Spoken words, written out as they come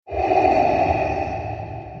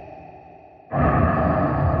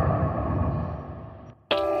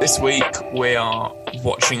This week we are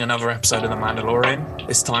watching another episode of The Mandalorian,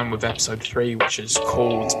 this time with episode 3, which is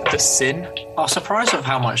called The Sin. I was surprised of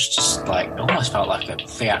how much it almost felt like a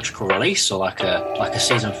theatrical release or like a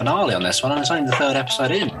season finale on this one, and it's only the third episode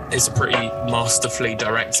in. It's a pretty masterfully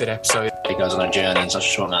directed episode. He goes on a journey in such a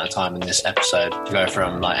short amount of time in this episode to go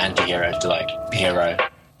from like anti-hero to like hero.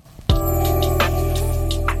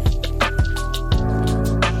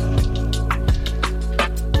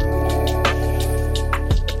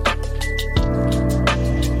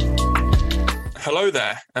 Hello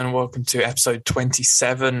there, and welcome to episode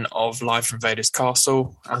 27 of Live from Vader's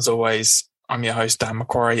Castle. As always, I'm your host, Dan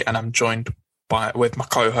McQuarrie, and I'm joined with my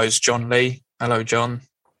co-host, John Lee. Hello, John.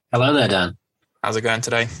 Hello there, Dan. How's it going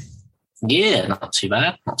today? Yeah, not too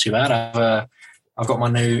bad. I've got my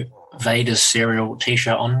new Vader's cereal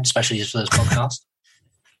T-shirt on, especially just for this podcast.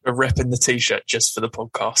 We're repping the T-shirt just for the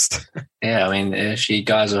podcast. Yeah, I mean, if you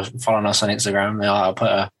guys are following us on Instagram, I'll put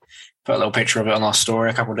a little picture of it on our story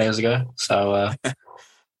a couple of days ago. So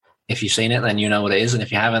if you've seen it, then you know what it is. And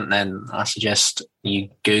if you haven't, then I suggest you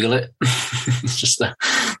Google it. It's just the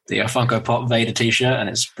Funko Pop Vader T-shirt, and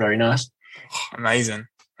it's very nice. Oh, amazing.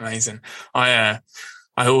 I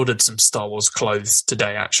ordered some Star Wars clothes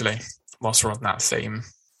today, actually, whilst we're on that theme.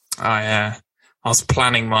 I was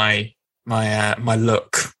planning my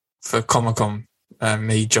look for Comic-Con.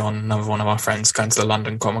 Me, John, another one of our friends, going to the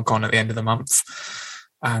London Comic-Con at the end of the month.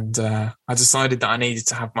 And I decided that I needed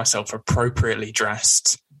to have myself appropriately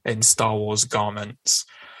dressed in Star Wars garments.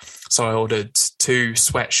 So I ordered 2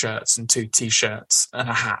 sweatshirts and 2 T-shirts and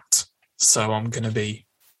a hat. So I'm going to be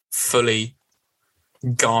fully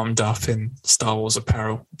garmed up in Star Wars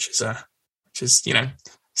apparel, which is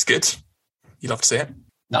it's good. You love to see it.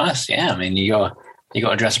 Nice, yeah. I mean, you got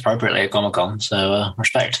to dress appropriately at Comic-Con, so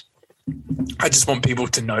respect. I just want people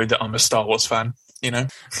to know that I'm a Star Wars fan.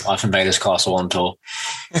 Live from Vader's Castle on tour.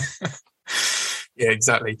 Yeah,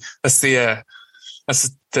 exactly. That's the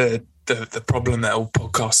problem that all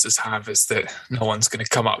podcasters have, is that no one's going to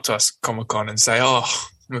come up to us at Comic-Con and say, "Oh,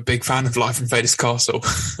 I'm a big fan of Live from Vader's Castle."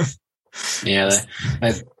 Yeah,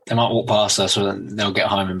 they might walk past us, or they'll get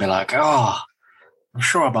home and be like, "Oh, I'm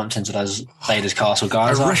sure I bumped into those Vader's Castle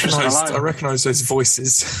guys. I recognise those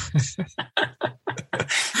voices."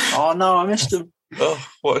 Oh no, I missed them. Oh,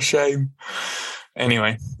 what a shame.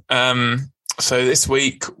 Anyway, so this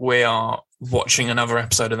week we are watching another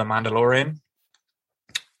episode of The Mandalorian,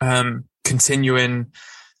 continuing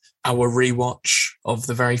our rewatch of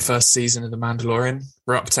the very first season of The Mandalorian.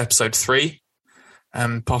 We're up to episode 3.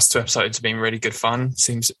 Past 2 episodes have been really good fun.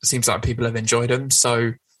 Seems like people have enjoyed them,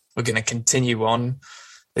 so we're going to continue on,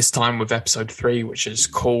 this time with episode 3, which is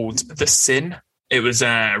called The Sin. It was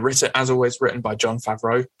written by Jon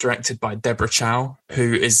Favreau, directed by Deborah Chow,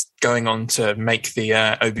 who is going on to make the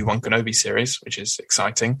Obi-Wan Kenobi series, which is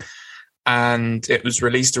exciting. And it was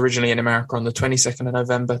released originally in America on the 22nd of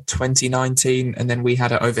November, 2019, and then we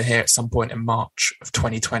had it over here at some point in March of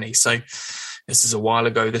 2020. So this is a while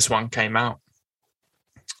ago this one came out.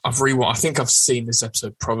 I think I've seen this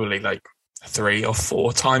episode probably like 3 or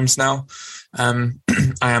 4 times now. I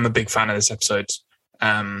am a big fan of this episode.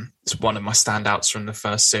 It's one of my standouts from the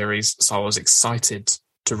first series, so I was excited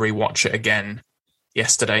to rewatch it again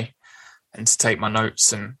yesterday and to take my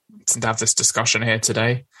notes and to have this discussion here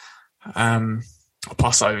today. I'll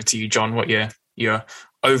pass it over to you, John. What your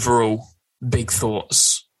overall big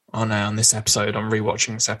thoughts on this episode, on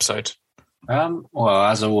rewatching this episode? Well,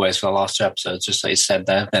 as always for the last 2 episodes, just like you said,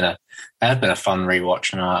 they have been a fun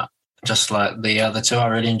rewatch, and just like the other 2, I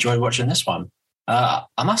really enjoyed watching this one. I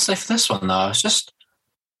must say, for this one though,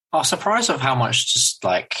 I was surprised of how much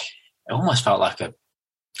it almost felt like a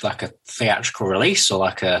theatrical release or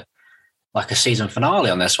like a season finale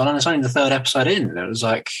on this one, and it's only the third episode in. It was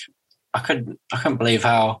like I couldn't believe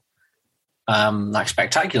how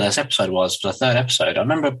spectacular this episode was for the third episode. I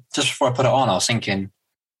remember just before I put it on, I was thinking,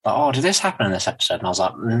 "Oh, did this happen in this episode?" And I was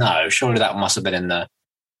like, "No, surely that must have been in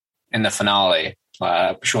the finale.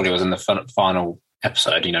 Surely it was in the final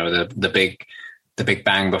episode. The big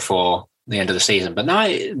bang before the end of the season." But no,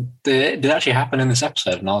 it did actually happen in this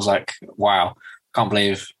episode, and I was like, "Wow, can't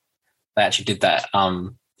believe they actually did that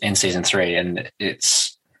in season 3." And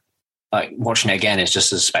it's like watching it again is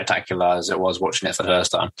just as spectacular as it was watching it for the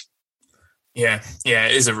first time. Yeah,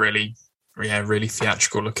 it is a really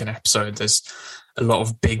theatrical looking episode. There's a lot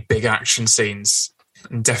of big action scenes,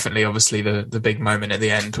 and definitely, obviously, the big moment at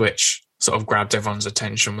the end, which sort of grabbed everyone's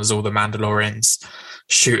attention, was all the Mandalorians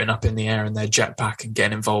shooting up in the air in their jetpack and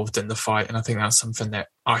getting involved in the fight. And I think that's something that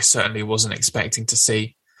I certainly wasn't expecting to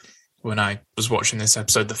see when I was watching this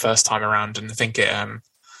episode the first time around. And I think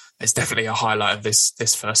it's definitely a highlight of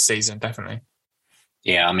this first season, definitely.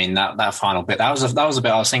 Yeah, I mean that final bit, that was a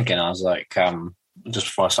bit I was thinking. I was like, just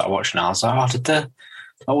before I started watching, I was like, oh, did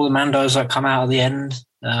all the Mandos like come out at the end?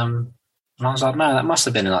 And I was like, no, that must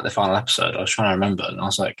have been in like the final episode. I was trying to remember, and I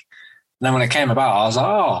was like, and then when it came about, I was like,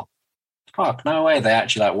 oh, fuck, no way! They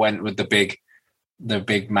actually like went with the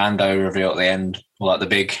big Mando reveal at the end, or like the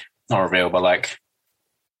big, not reveal, but like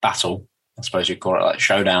battle, I suppose you'd call it, like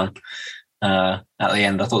showdown at the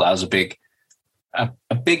end. I thought that was a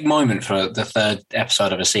big moment for the third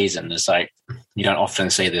episode of a season. It's like you don't often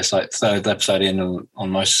see this. Like third episode in on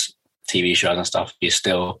most TV shows and stuff, you're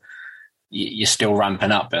still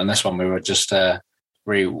ramping up. But on this one, we were just they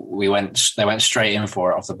went straight in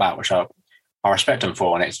for it off the bat, which I respect them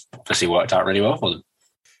for, and it's obviously worked out really well for them.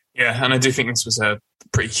 Yeah, and I do think this was a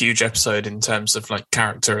pretty huge episode in terms of like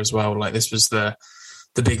character as well. Like this was the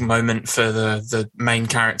big moment for the main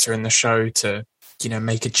character in the show to, you know,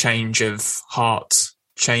 make a change of heart,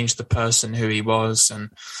 change the person who he was,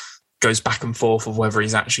 and goes back and forth of whether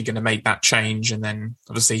he's actually going to make that change. And then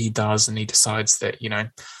obviously he does, and he decides that, you know,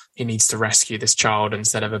 he needs to rescue this child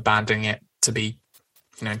instead of abandoning it to be,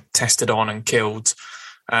 you know, tested on and killed.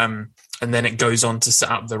 And then it goes on to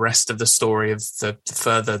set up the rest of the story of the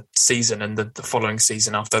further season and the following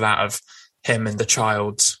season after that, of him and the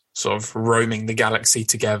child sort of roaming the galaxy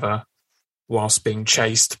together whilst being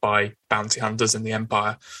chased by bounty hunters in the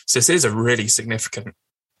Empire. So this is a really significant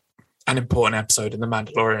and important episode in The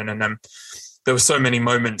Mandalorian. And there were so many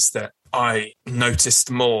moments that I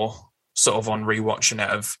noticed more sort of on rewatching it,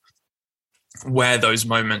 of where those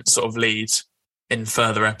moments sort of lead in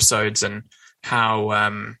further episodes, and how,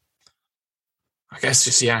 I guess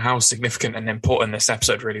just, yeah, how significant and important this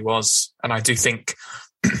episode really was. And I do think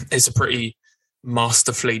it's a pretty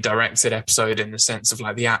masterfully directed episode in the sense of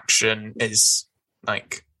like the action is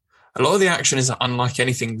like, a lot of the action is unlike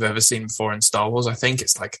anything we've ever seen before in Star Wars. I think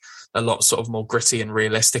it's like a lot sort of more gritty and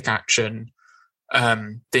realistic action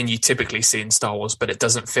than you typically see in Star Wars, but it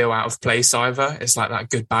doesn't feel out of place either. It's like that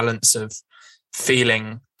good balance of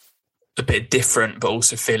feeling a bit different, but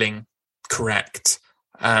also feeling correct.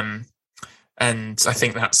 And I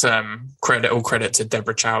think that's all credit to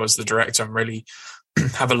Deborah Chow as the director. I'm really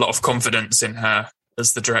have a lot of confidence in her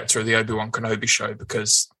as the director of the Obi-Wan Kenobi show,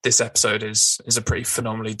 because this episode is a pretty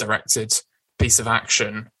phenomenally directed piece of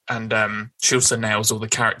action. And she also nails all the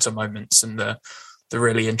character moments and the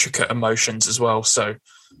really intricate emotions as well. So,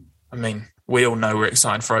 I mean, we all know we're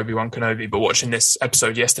excited for Obi-Wan Kenobi, but watching this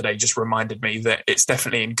episode yesterday just reminded me that it's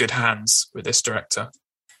definitely in good hands with this director.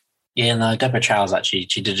 Yeah, no, Deborah Chow's actually,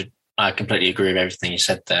 I completely agree with everything you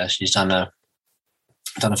said there. She's done a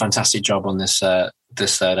fantastic job on this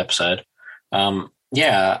third episode.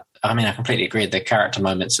 Yeah, I mean, I completely agree. The character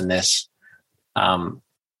moments in this,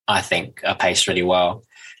 I think, are paced really well.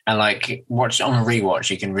 And like on a rewatch,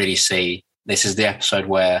 you can really see this is the episode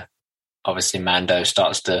where obviously Mando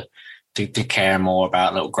starts to care more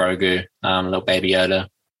about little Grogu, little baby Yoda,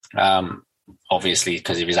 obviously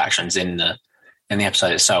because of his actions in the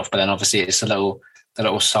episode itself. But then obviously it's the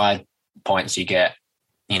little side points you get,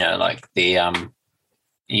 you know, like you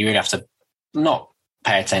really have to not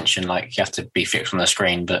pay attention, like you have to be fixed on the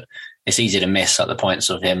screen, but it's easy to miss at the points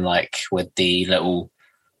of him, like with the little,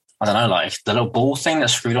 I don't know, like the little ball thing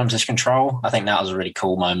that's screwed onto his control. I think that was a really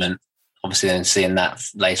cool moment. Obviously then seeing that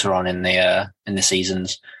later on in the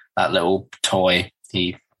seasons, that little toy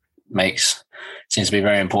he makes seems to be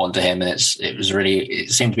very important to him. And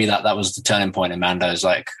it seemed to be that was the turning point in Mando's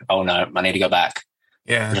like, oh no, I need to go back.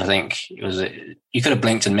 Yeah. Which I think you could have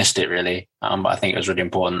blinked and missed it really. But I think it was really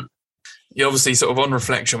important. You obviously sort of on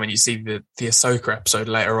reflection, when you see the Ahsoka episode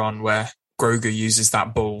later on where Grogu uses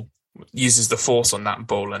the Force on that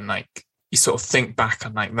ball, and like you sort of think back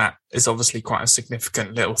and like that is obviously quite a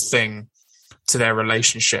significant little thing to their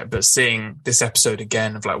relationship. But seeing this episode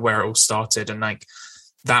again of like where it all started, and like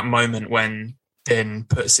that moment when Din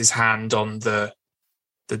puts his hand on the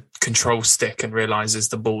control stick and realizes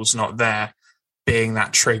the ball's not there, being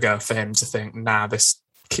that trigger for him to think, nah, this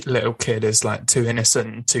little kid is like too innocent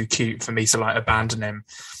and too cute for me to like abandon him.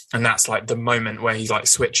 And that's like the moment where he like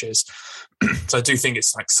switches. So I do think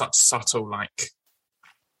it's like such a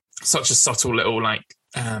subtle little like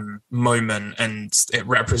moment, and it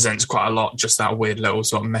represents quite a lot, just that weird little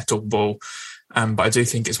sort of metal ball. But I do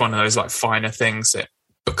think it's one of those like finer things that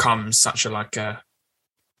becomes such a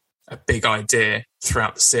big idea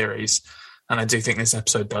throughout the series. And I do think this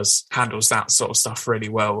episode handles that sort of stuff really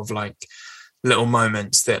well, of like little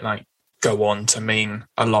moments that like go on to mean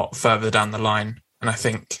a lot further down the line. And I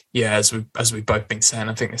think, yeah, as we've both been saying,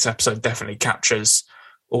 I think this episode definitely captures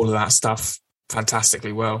all of that stuff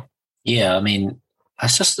fantastically well. Yeah, I mean,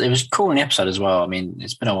 it was cool in the episode as well. I mean,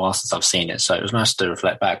 it's been a while since I've seen it, so it was nice to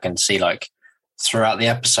reflect back and see, like, throughout the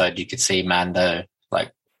episode, you could see Mando,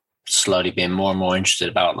 like, slowly being more and more interested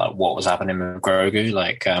about, like, what was happening with Grogu.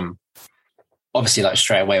 Like, obviously, like,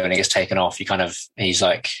 straight away when it gets taken off, he asks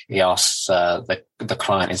the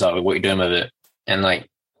client, he's like, what are you doing with it? And, like,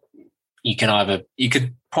 you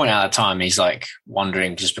could point out at the time he's, like,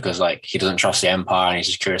 wondering just because, like, he doesn't trust the Empire and he's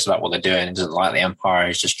just curious about what they're doing. He doesn't like the Empire.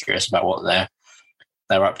 He's just curious about what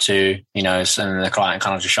they're up to, you know. So and the client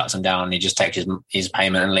kind of just shuts him down and he just takes his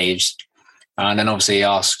payment and leaves. And then obviously he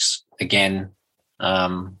asks again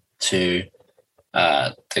to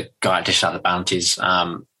the guy that dished out the bounties.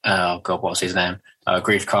 Oh God, what's his name?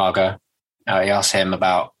 Grief Karga. He asks him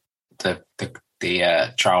about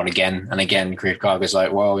the child again, and again Grief Karga's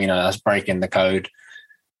like, well, you know, that's breaking the code,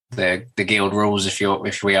 the guild rules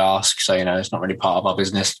if we ask. So, you know, it's not really part of our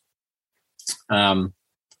business. And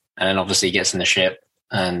then obviously he gets in the ship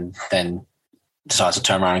and then decides to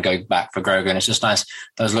turn around and go back for Grogu. And it's just nice,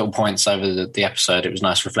 those little points over the episode. It was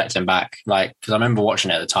nice reflecting back, like, because I remember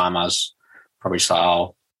watching it at the time, I was probably just like,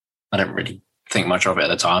 oh, I didn't really think much of it at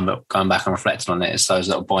the time, but going back and reflecting on it, it's those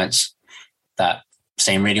little points that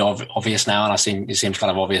seem really obvious now, and it seems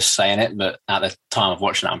kind of obvious saying it, but at the time of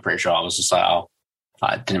watching it, I'm pretty sure I was just like, oh,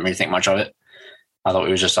 I didn't really think much of it. I thought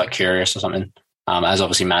it was just like curious or something. As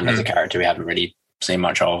obviously Mando's a character we haven't really seen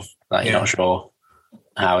much of, like, you're not sure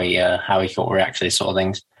how he thought we react to these sort of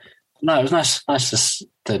things. No, it was nice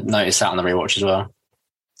to notice that on the rewatch as well.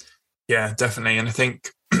 Yeah, definitely. And I think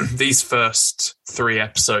these first 3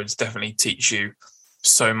 episodes definitely teach you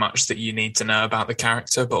so much that you need to know about the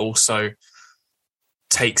character, but also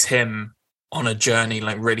takes him on a journey,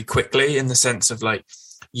 like, really quickly, in the sense of, like,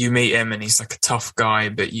 you meet him and he's like a tough guy,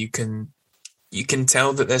 but you can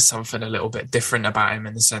tell that there's something a little bit different about him,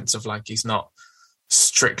 in the sense of, like, he's not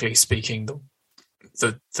strictly speaking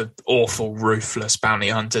the awful, ruthless bounty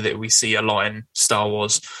hunter that we see a lot in Star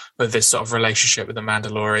Wars, with this sort of relationship with the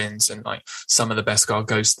Mandalorians, and, like, some of the Beskar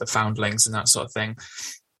goes to the Foundlings and that sort of thing.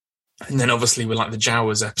 And then obviously with, like, the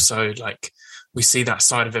Jawas episode, like, we see that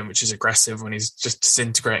side of him which is aggressive when he's just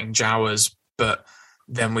disintegrating Jawas, but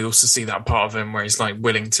then we also see that part of him where he's, like,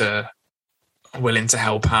 willing to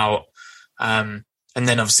help out. And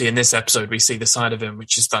then obviously in this episode, we see the side of him,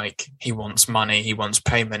 which is, like, he wants money, he wants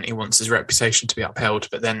payment, he wants his reputation to be upheld.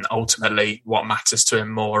 But then ultimately what matters to him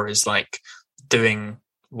more is, like, doing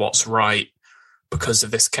what's right because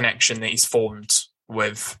of this connection that he's formed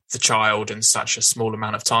with the child in such a small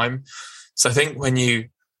amount of time. So I think when you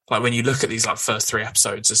look at these, like, first 3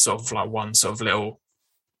 episodes as sort of like one sort of little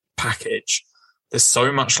package, there's so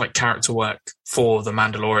much, like, character work for the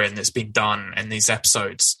Mandalorian that's been done in these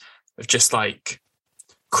episodes, of just, like,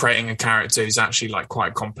 creating a character who's actually, like,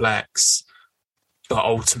 quite complex, but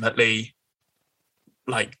ultimately,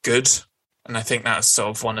 like, good. And I think that's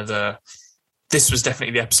sort of this was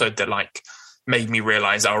definitely the episode that, like, made me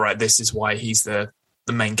realize, all right, this is why he's the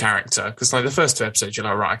main character. Because, like, the first 2 episodes, you're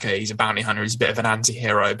like, right, okay, he's a bounty hunter, he's a bit of an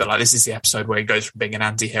anti-hero, but, like, this is the episode where he goes from being an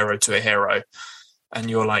anti-hero to a hero, and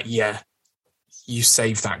you're like, yeah, you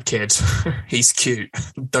save that kid. He's cute.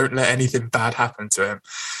 Don't let anything bad happen to him.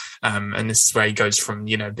 And this is where he goes from,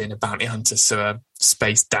 you know, being a bounty hunter to a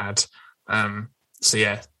space dad. So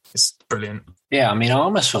yeah, it's brilliant. Yeah, I mean, I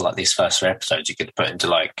almost feel like these first 3 episodes you could put into,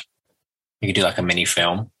 like, you could do, like, a mini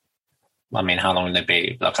film. I mean, how long would they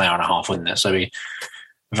be? Like an hour and a half, wouldn't it? So a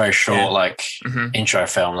very short, like, intro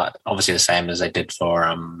film, like, obviously the same as they did for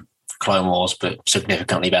Clone Wars, but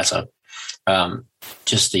significantly better.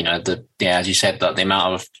 Just, you know, as you said, that the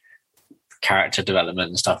amount of character development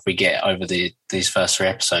and stuff we get over these first 3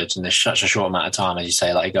 episodes in such a short amount of time, as you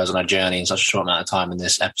say, like, he goes on a journey in such a short amount of time in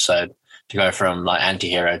this episode to go from, like,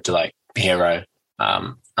 anti-hero to, like, hero.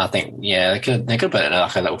 I think, yeah, they could put it in,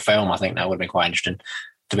 like, a little film. I think that would have been quite interesting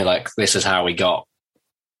to be like, this is how we got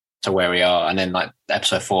to where we are, and then, like,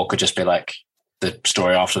 episode 4 could just be, like, the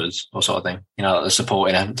story afterwards, or sort of thing, you know, like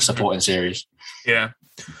the supporting series.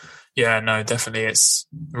 Yeah, no, definitely. It's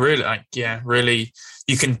really, like, yeah, really,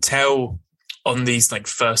 you can tell on these, like,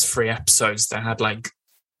 first 3 episodes, they had, like,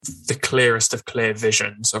 the clearest of clear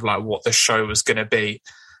visions of, like, what the show was going to be.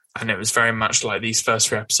 And it was very much like these first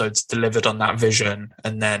 3 episodes delivered on that vision.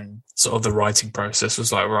 And then sort of the writing process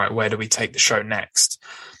was like, right, where do we take the show next?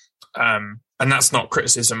 And that's not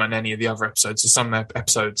criticism on any of the other episodes. There's some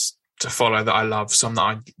episodes to follow that I love, some that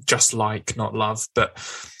I just like, not love. But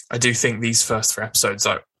I do think these first 3 episodes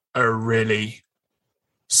are really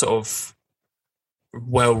sort of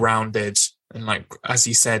well-rounded, and, like, as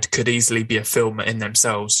you said, could easily be a film in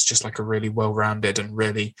themselves. It's just, like, a really well-rounded and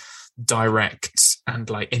really direct and,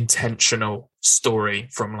 like, intentional story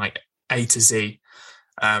from, like, A to Z.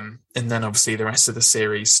 And then obviously the rest of the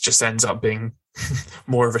series just ends up being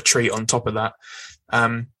more of a treat on top of that.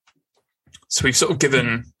 So we've sort of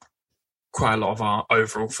given quite a lot of our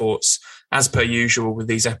overall thoughts. As per usual with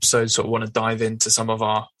these episodes, sort of want to dive into some of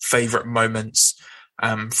our favourite moments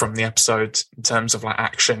from the episode in terms of like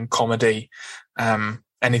action, comedy,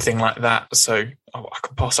 anything like that. So I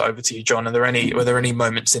can pass it over to you, John. Were there any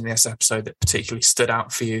moments in this episode that particularly stood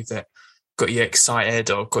out for you that got you excited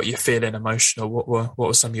or got you feeling emotional? What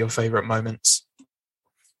were some of your favourite moments?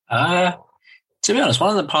 To be honest,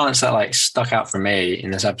 one of the parts that like stuck out for me in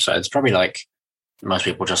this episode is probably like most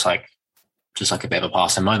people just like a bit of a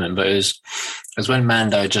passing moment, but it was when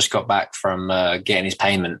Mando just got back from getting his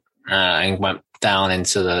payment and went down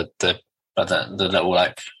into the little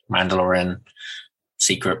like Mandalorian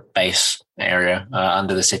secret base area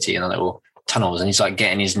under the city in the little tunnels, and he's like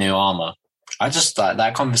getting his new armor. I just like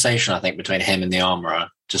that conversation, I think, between him and the armorer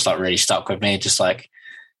just like really stuck with me. Just like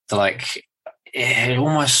it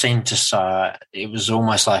almost seemed to it was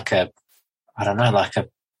almost like a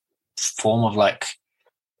form of like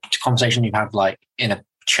conversation you've had like in a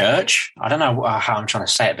church. I don't know how I'm trying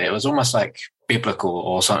to say it, but it was almost like biblical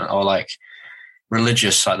or something, or like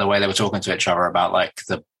religious, like the way they were talking to each other about like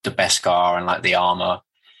the Beskar and like the armor,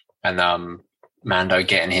 and Mando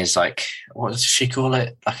getting his like, what does she call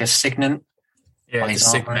it, like a signet? Yeah, the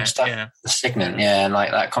signet. Yeah, the signet. Yeah, and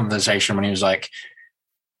like that conversation when he was like,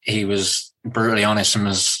 he was brutally honest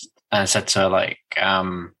and said to her like,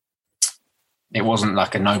 it wasn't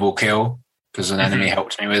like a noble kill because an enemy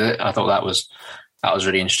helped me with it. I thought that was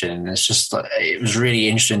really interesting. And it's just like, it was really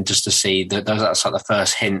interesting just to see that that's like the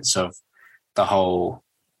first hints of the whole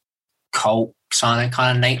cult kind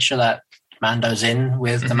of nature that Mando's in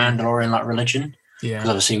with the Mandalorian like religion. Yeah, because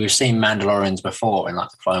obviously we've seen Mandalorians before in like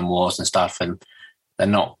the Clone Wars and stuff, and they're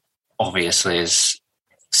not obviously as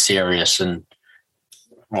serious and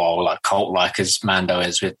like cult-like as Mando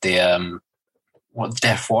is with the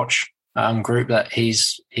Death Watch group that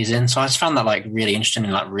he's in. So I just found that like really interesting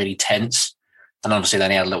and like really tense. And obviously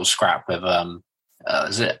then he had a little scrap with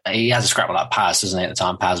he has a scrap with like Paz, doesn't he, at the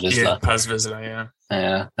time? Paz Vizsla. Yeah, Paz Vizsla, yeah.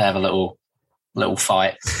 Yeah, they have a little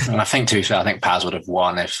fight. And I think, to be fair, I think Paz would have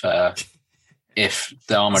won if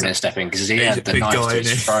the armor didn't step in, because he had the knife to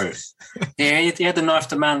his throat. Yeah, he had the knife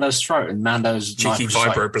to Mando's throat, and Mando's cheeky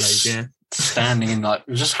vibro blade, yeah, standing in like,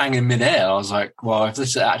 it was just hanging in midair. I was like, well, if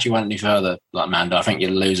this actually went any further, like Mando, I think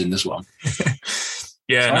you're losing this one.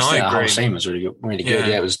 Yeah, so I agree. The whole scene was really good.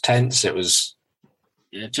 Yeah, it was tense. It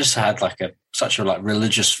just had like such a like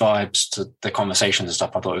religious vibes to the conversations and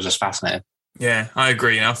stuff. I thought it was just fascinating. Yeah, I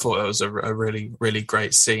agree. And I thought it was a really, really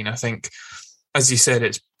great scene. I think, as you said,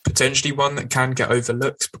 it's potentially one that can get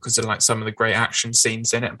overlooked because of like some of the great action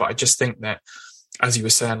scenes in it. But I just think that, as you were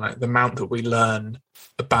saying, like the amount that we learn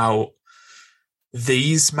about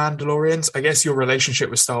these Mandalorians, I guess your relationship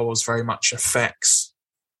with Star Wars very much affects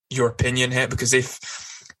your opinion here, because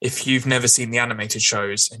if you've never seen the animated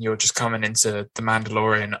shows and you're just coming into The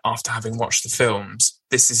Mandalorian after having watched the films,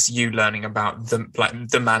 this is you learning about the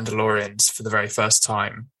Mandalorians for the very first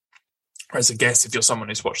time. Whereas I guess if you're someone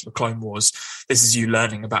who's watched the Clone Wars, this is you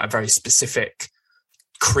learning about a very specific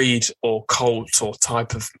creed or cult or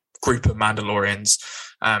type of group of Mandalorians.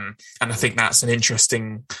 And I think that's an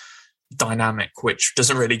interesting dynamic which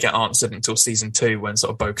doesn't really get answered until season 2, when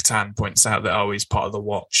sort of Bo-Katan points out that, oh, he's part of the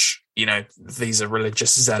Watch. You know, these are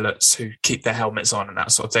religious zealots who keep their helmets on and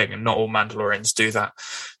that sort of thing, and not all Mandalorians do that.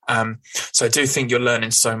 So I do think you're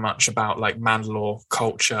learning so much about like Mandalore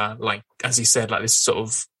culture, like as you said, like this sort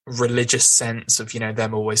of religious sense of, you know,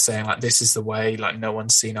 them always saying like, this is the way, like no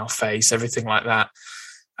one's seen our face, everything like that.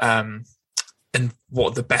 And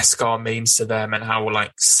what the Beskar means to them, and how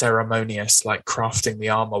like ceremonious like crafting the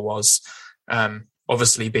armor was,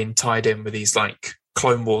 obviously being tied in with these like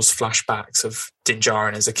Clone Wars flashbacks of Din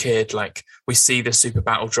Djarin as a kid. Like we see the super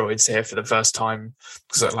battle droids here for the first time,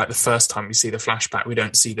 because like the first time we see the flashback, we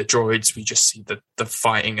don't see the droids, we just see the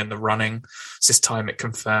fighting and the running. So this time it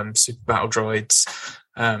confirms super battle droids,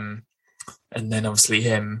 and then obviously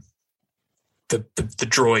him, the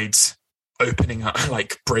droids opening up,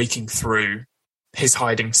 like breaking through his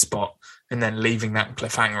hiding spot, and then leaving that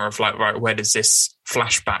cliffhanger of like, right, where does this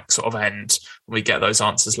flashback sort of end? We get those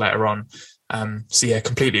answers later on. So yeah,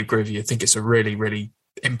 completely agree with you. I think it's a really, really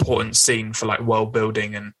important scene for like world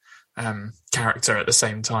building and character at the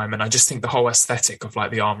same time. And I just think the whole aesthetic of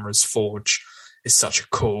like the Armorer's Forge is such a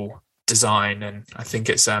cool design. And I think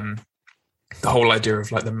it's the whole idea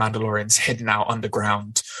of like the Mandalorians hidden out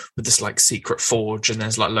underground with this like secret forge, and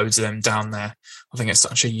there's like loads of them down there. I think it's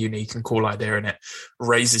such a unique and cool idea, and it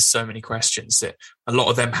raises so many questions that a lot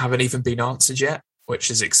of them haven't even been answered yet. which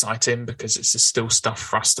is exciting because it's just still stuff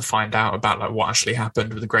for us to find out about, like what actually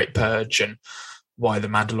happened with the Great Purge and why the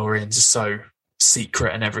Mandalorians are so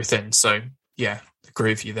secret and everything. So yeah,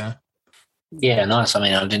 agree with you there. Yeah, nice. I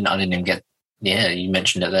mean, I didn't even get. Yeah, you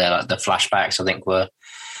mentioned it there. Like the flashbacks, I think were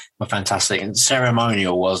fantastic. And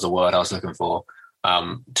ceremonial was the word I was looking for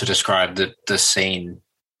to describe the scene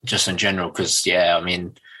just in general. Because yeah, I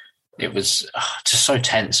mean, it was just so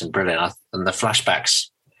tense and brilliant. And the flashbacks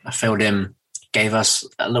I filled in gave us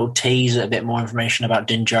a little tease, a bit more information about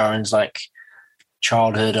Din Djarin's like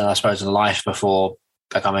childhood and I suppose life before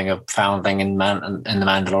becoming a foundling in the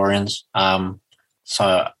Mandalorians.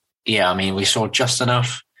 So yeah, I mean, we saw just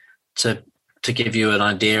enough to give you an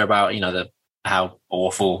idea about, you know, how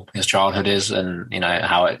awful his childhood is and, you know,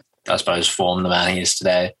 how it, I suppose, formed the man he is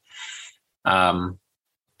today. And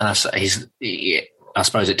I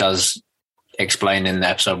suppose it does explain in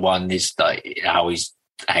episode 1 how he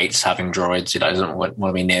hates having droids. He doesn't want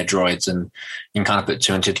to be near droids, and you can kind of put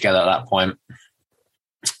 2 and 2 together at that point.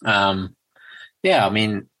 Yeah, I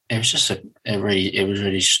mean, it was just a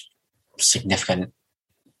really significant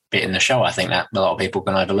bit in the show. I think that a lot of people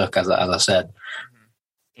can overlook, as I said.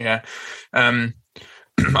 Yeah, I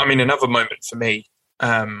mean, another moment for me,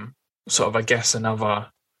 sort of, I guess,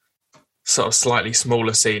 another sort of slightly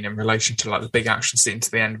smaller scene in relation to like the big action scene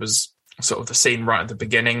to the end was sort of the scene right at the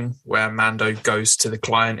beginning where Mando goes to the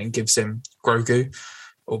client and gives him Grogu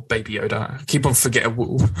or Baby Yoda. I keep on forgetting.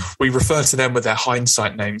 We refer to them with their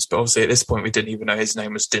hindsight names, but obviously at this point we didn't even know his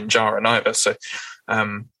name was Din Djarin either. So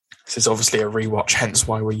this is obviously a rewatch, hence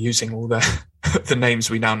why we're using all the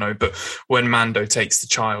names we now know. But when Mando takes the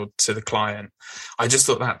child to the client, I just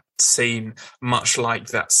thought that scene, much like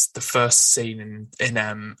that's the first scene in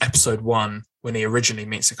episode 1 when he originally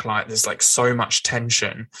meets the client, there's like so much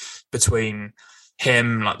tension between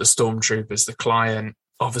him, like the stormtroopers, the client.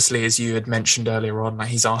 Obviously, as you had mentioned earlier on, like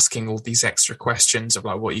he's asking all these extra questions of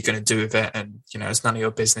like, what are you going to do with it? And, you know, it's none of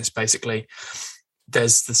your business, basically.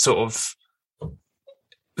 There's the sort of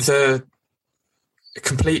the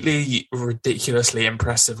completely ridiculously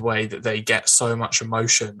impressive way that they get so much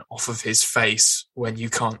emotion off of his face when you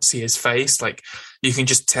can't see his face. Like, you can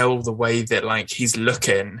just tell the way that like he's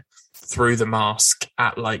looking through the mask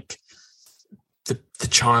at like the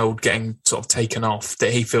child getting sort of taken off,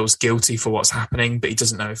 that he feels guilty for what's happening, but he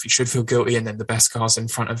doesn't know if he should feel guilty. And then the Beskar's in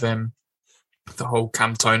front of him, the whole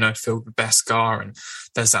Camp Tono filled with Beskar, and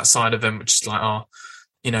there's that side of him which is like, oh,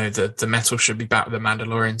 you know, the metal should be back with the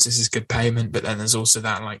Mandalorians, this is good payment. But then there's also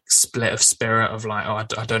that like split of spirit of like, oh,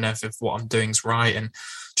 I don't know if what I'm doing is right, and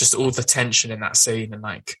just all the tension in that scene. And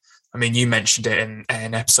like, I mean, you mentioned it in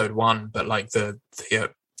episode 1, but like the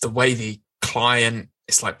way the client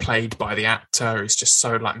is like played by the actor is just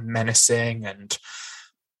so like menacing and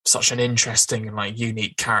such an interesting and like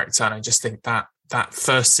unique character. And I just think that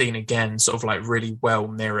first scene again sort of like really well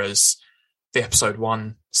mirrors the episode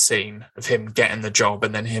 1 scene of him getting the job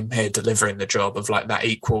and then him here delivering the job, of like that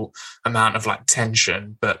equal amount of like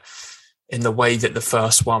tension, but in the way that the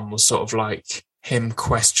first one was sort of like him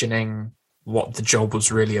questioning what the job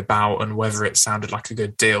was really about and whether it sounded like a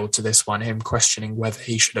good deal, to this one, him questioning whether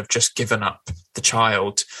he should have just given up the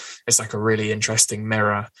child. It's like a really interesting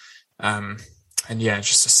mirror. And yeah,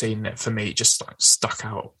 just a scene that for me just like stuck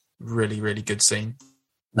out. Really, really good scene.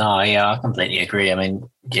 No, yeah, I completely agree. I mean,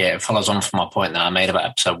 yeah, it follows on from my point that I made about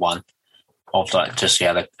episode 1 of like just,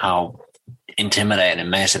 yeah, how intimidating and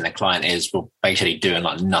menacing the client is for basically doing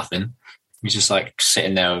like nothing. He's just like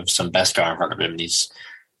sitting there with some Beskar in front of him, and he's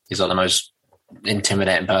like the most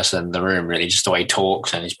intimidating person in the room, really. Just the way he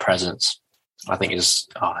talks and his presence, I think is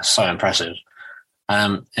so impressive.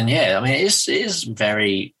 And yeah, I mean, it is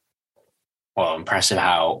very well impressive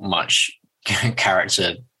how much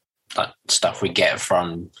character stuff we get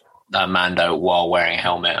from Mando while wearing a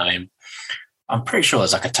helmet. I mean, I'm pretty sure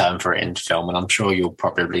there's like a term for it in film, and I'm sure you'll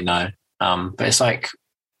probably know. But it's like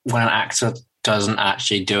when an actor doesn't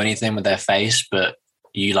actually do anything with their face, but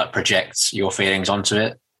you like project your feelings onto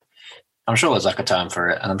it. I'm sure there's like a term for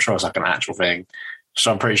it, and I'm sure it's like an actual thing.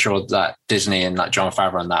 So I'm pretty sure that Disney and like Jon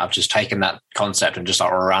Favreau and that have just taken that concept and just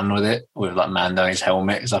like run with it with like Mando and his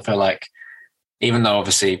helmet. Because I feel like, even though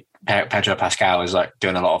obviously Pedro Pascal is like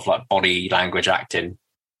doing a lot of like body language acting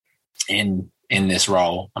in this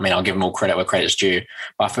role, I mean, I'll give them all credit where credit's due,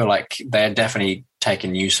 but I feel like they're definitely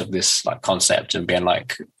taking use of this like concept and being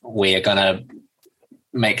like, we are gonna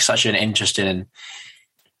make such an interesting,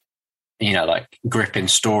 you know, like gripping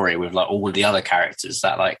story with like all the other characters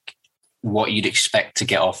that like what you'd expect to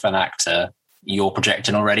get off an actor, you're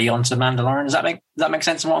projecting already onto Mandalorian. Does that make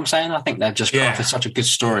sense in what I'm saying? I think they've just got off such a good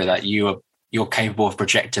story that you're capable of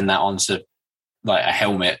projecting that onto like a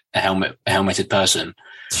helmeted person.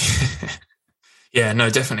 Yeah, no,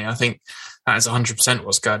 definitely. I think that is 100%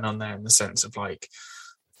 what's going on there, in the sense of like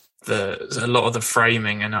a lot of the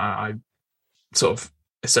framing, and I sort of,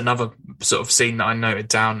 it's another sort of scene that I noted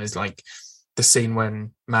down, is like the scene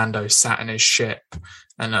when Mando sat in his ship,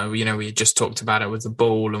 and we just talked about it with the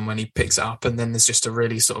ball, and when he picks it up, and then there's just a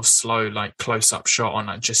really sort of slow, like close up shot on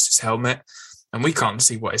like just his helmet, and we can't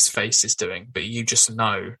see what his face is doing, but you just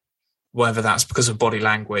know, whether that's because of body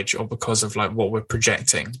language or because of like what we're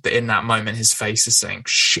projecting, that in that moment his face is saying,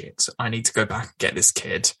 shit, I need to go back and get this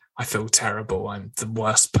kid. I feel terrible. I'm the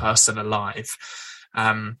worst person alive.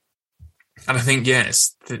 And I think,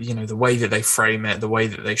 yes, the way that they frame it, the way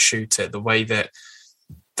that they shoot it, the way that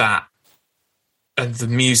and the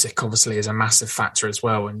music obviously is a massive factor as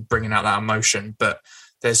well in bringing out that emotion. But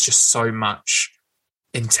there's just so much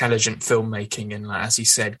intelligent filmmaking in, like, as you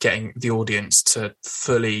said, getting the audience to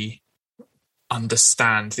fully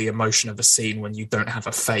understand the emotion of a scene when you don't have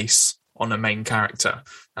a face on a main character.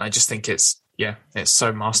 And I just think it's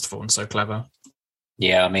so masterful and so clever.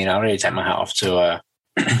 Yeah, I mean, I really take my hat off to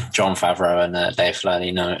Jon Favreau and Dave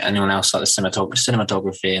Filoni. Anyone else, like the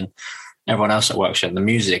cinematography and everyone else that works here. The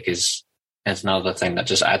music is another thing that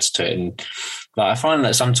just adds to it. And like, I find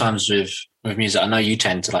that sometimes with music, I know you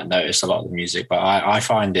tend to like notice a lot of the music, but I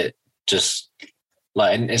find it just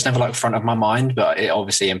like, it's never like front of my mind, but it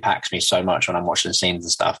obviously impacts me so much when I'm watching scenes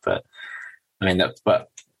and stuff. But I mean, but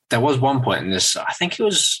there was one point in this, I think it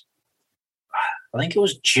was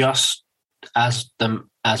just as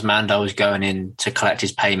Mando was going in to collect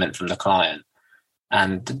his payment from the client,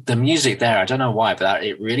 and the music there, I don't know why, but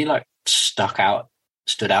it really like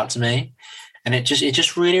stood out to me, and it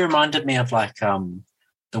just really reminded me of like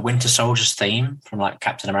the Winter Soldier's theme from like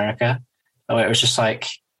Captain America. Oh, it was just like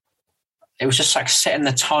setting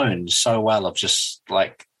the tone so well of just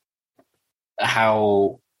like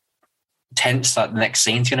how tense that the next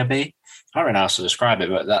scene's going to be. I don't know how else to describe it,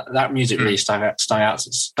 but that music really stuck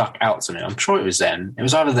out to me. I'm sure it was then. It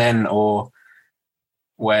was either then or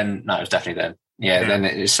when. No, it was definitely then. Yeah. Then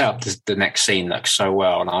it set up the next scene like so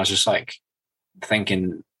well, and I was just like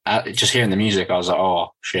thinking, just hearing the music, I was like,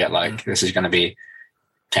 oh shit, like this is going to be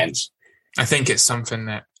tense. I think it's something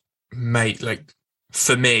that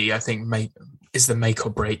for me, I think is the make or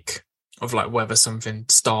break of like whether something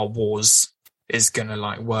Star Wars is going to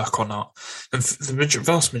like work or not. And the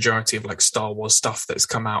vast majority of like Star Wars stuff that's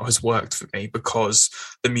come out has worked for me because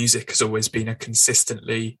the music has always been a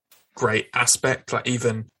consistently great aspect. Like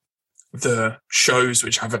even the shows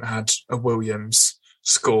which haven't had a Williams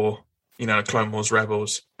score, Clone Wars,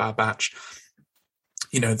 Rebels, Bad Batch,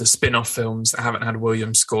 the spin-off films that haven't had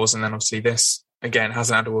Williams scores, and then obviously this again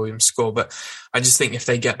hasn't had a Williams score. But I just think if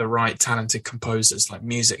they get the right talented composers, like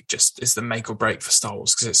music just is the make or break for Star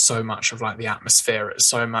Wars, because it's so much of like the atmosphere, it's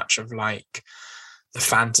so much of like the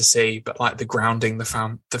fantasy, but like the grounding, the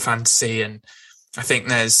fantasy. And I think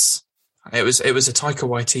it was a Taika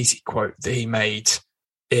Waititi quote that he made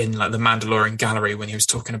in like the Mandalorian gallery when he was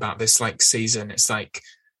talking about this like season. It's like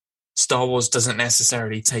Star Wars doesn't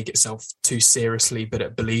necessarily take itself too seriously, but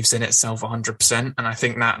it believes in itself 100%. And I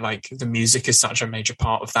think that like the music is such a major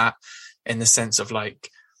part of that, in the sense of like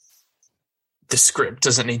the script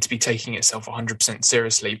doesn't need to be taking itself 100%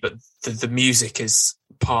 seriously, but the music is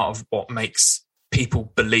part of what makes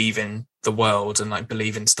people believe in the world and like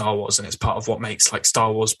believe in Star Wars. And it's part of what makes like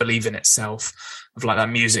Star Wars believe in itself, of like that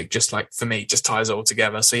music just like for me just ties it all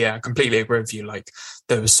together. So yeah, I completely agree with you. Like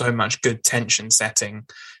there was so much good tension setting,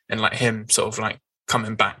 and like him sort of like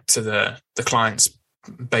coming back to the client's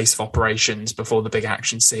base of operations before the big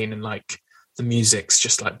action scene, and like the music's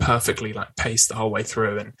just like perfectly like paced the whole way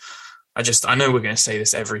through. And I know we're going to say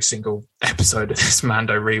this every single episode of this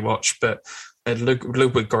Mando rewatch, but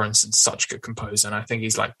Ludwig Göransson's such a good composer, and I think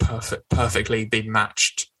he's like perfectly been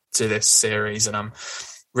matched to this series. And I'm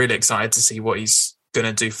really excited to see what he's going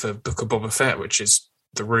to do for Book of Boba Fett, which is,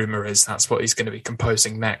 the rumor is that's what he's going to be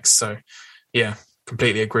composing next. So yeah,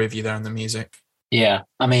 completely agree with you there on the music. Yeah,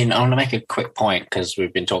 I mean, I want to make a quick point because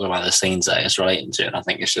we've been talking about the scenes that it's relating to, and I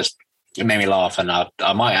think it made me laugh, and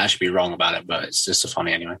I might actually be wrong about it, but it's just so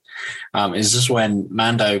funny anyway. It's just when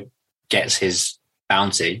Mando gets his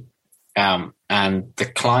bounty, and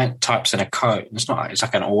the client types in a code. It's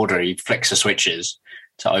like an order. He flicks the switches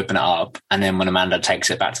to open it up, and then when Mando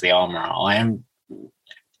takes it back to the armorer, I am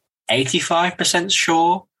 85%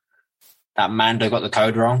 sure that Mando got the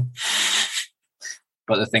code wrong,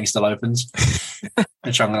 but the thing still opens.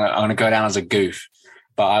 Which I'm gonna go down as a goof,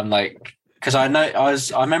 but I'm like, because I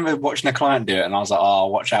remember watching the client do it, and I was like, oh,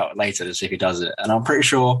 I'll watch out later to see if he does it. And I'm pretty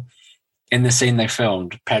sure in the scene they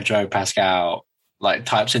filmed, Pedro Pascal like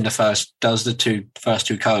types in does the first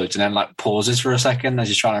two codes, and then like pauses for a second as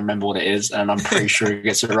he's trying to remember what it is, and I'm pretty sure he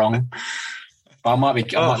gets it wrong. But I might be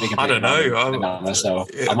completely I don't know. wrong myself.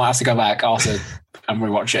 I might have to go back after and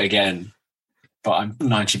rewatch it again. But I'm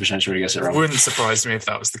 90% sure he gets it wrong. It wouldn't surprise me if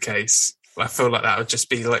that was the case. I feel like that would just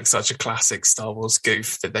be like such a classic Star Wars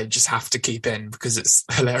goof that they just have to keep in because it's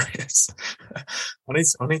hilarious. I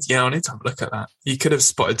need to have a look at that. You could have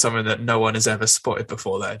spotted something that no one has ever spotted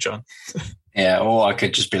before there, John. Yeah, or I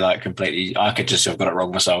could just be like I could just have got it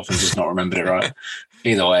wrong myself and just not remembered it right.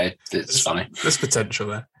 Either way, it's funny. There's potential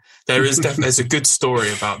there. There's a good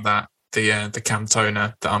story about that. The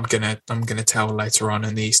Cantona that I'm gonna tell later on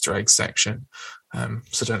in the Easter egg section.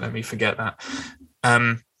 So don't let me forget that.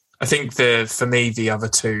 I think for me the other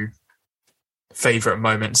two favourite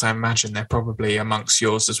moments, I imagine they're probably amongst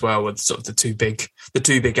yours as well, with sort of the two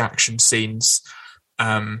big action scenes.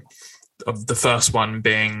 Of the first one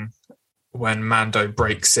being when Mando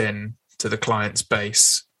breaks in to the client's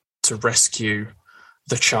base to rescue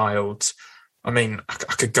the child. I mean, I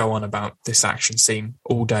could go on about this action scene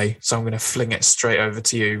all day, so I'm going to fling it straight over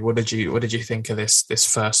to you. What did you think of this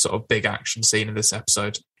first sort of big action scene of this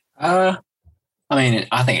episode? I mean,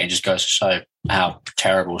 I think it just goes to show how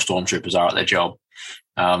terrible stormtroopers are at their job.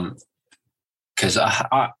 Because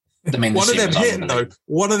I mean, one of them hit though.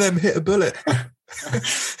 One of them hit a bullet.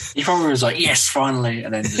 He probably was like, "Yes, finally,"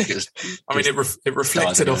 and then just gets. I mean, it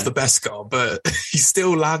reflected off the Beskar, but he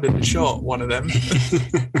still landed a shot. One of them.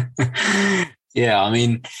 Yeah, I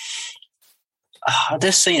mean,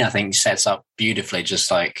 this scene I think sets up beautifully,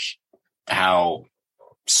 just like how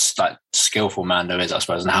like skillful Mando is, I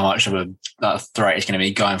suppose, and how much of a threat he's going to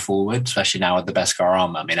be going forward, especially now with the Beskar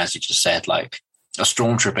armor. I mean, as you just said, like a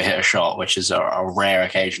stormtrooper hit a shot, which is a rare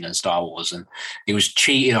occasion in Star Wars, and he was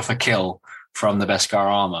cheated off a kill from the Beskar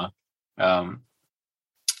armor.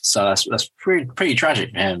 So that's pretty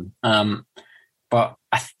tragic for him. But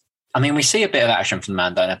I mean, we see a bit of action from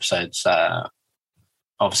Mando in episodes,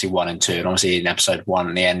 obviously 1 and 2, and obviously in episode 1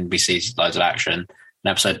 in the end we see loads of action. In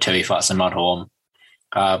episode 2 he fights the Mudhorn.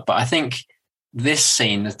 But I think the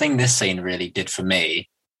thing this scene really did for me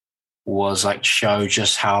was like show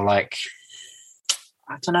just how like,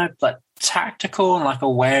 I don't know, like tactical and like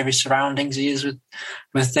aware of his surroundings he is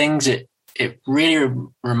with things. It really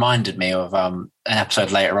reminded me of an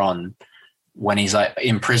episode later on when he's like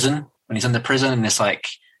in prison, when he's in the prison, and it's like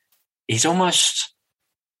he's almost,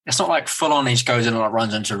 it's not like full on he just goes in and like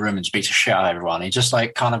runs into a room and beats the shit out of everyone. He just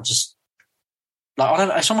like kind of just like, I don't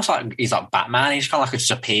know, it's almost like he's like Batman. He's kind of like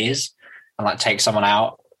just appears and like takes someone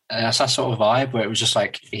out. And that's that sort of vibe where it was just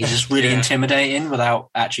like he's just really intimidating without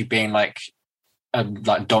actually being like a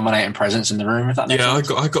like dominating presence in the room. If that makes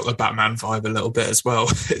sense. I got the Batman vibe a little bit as well.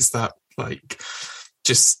 It's that like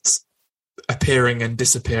just appearing and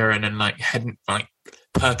disappearing and like heading like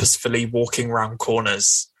purposefully walking around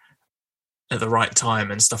corners at the right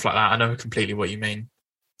time and stuff like that. I know completely what you mean.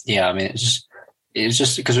 Yeah, I mean it was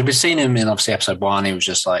just because we've seen him in obviously episode 1. He was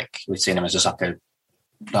just like, we'd seen him as just like a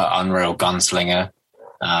unreal gunslinger,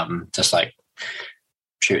 just like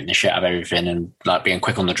shooting the shit out of everything and like being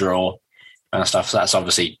quick on the draw and stuff. So that's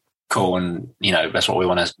obviously cool, and you know that's what we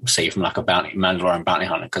want to see from like a Mandalorian bounty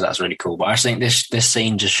hunter, because that's really cool. But I just think this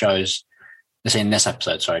scene just shows, this in this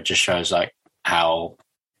episode, sorry, just shows like how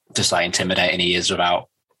just like intimidating he is without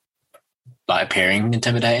like appearing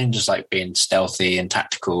intimidating, just like being stealthy and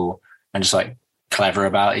tactical and just like clever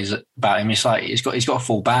about him. He's like he's got a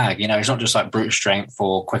full bag, you know. He's not just like brute strength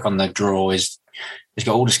or quick on the draw. He's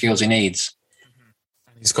got all the skills he needs.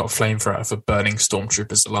 And he's got a flamethrower for burning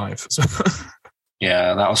stormtroopers alive.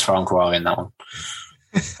 Yeah, that was for Uncle Owen, that one.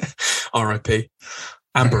 R.I.P.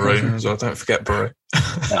 And Baru as well. Don't forget Baru.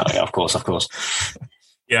 Oh, yeah, of course.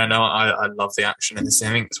 Yeah, no, I love the action in this.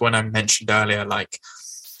 I think it's when I mentioned earlier, like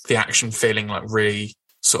the action feeling like really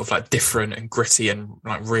sort of like different and gritty and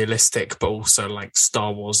like realistic, but also like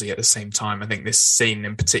Star Warsy at the same time. I think this scene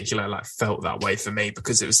in particular like felt that way for me,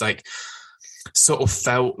 because it was like sort of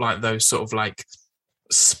felt like those sort of like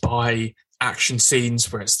spy action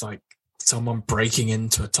scenes where it's like someone breaking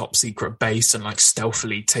into a top secret base and like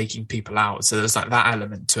stealthily taking people out. So there's like that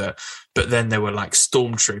element to it. But then there were like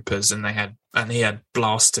stormtroopers, and he had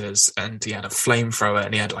blasters, and he had a flamethrower,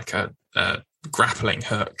 and he had like a grappling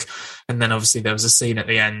hook. And then obviously there was a scene at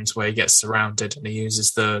the end where he gets surrounded and he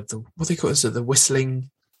uses the what they call it, is it the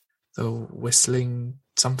whistling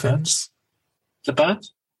somethings? The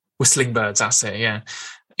birds? Whistling birds, that's it, yeah.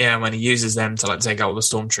 Yeah, when he uses them to like take out all the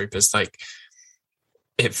stormtroopers, like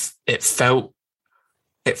it felt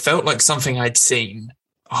like something I'd seen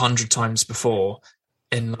 100 times before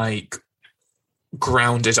in like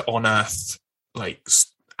grounded on earth like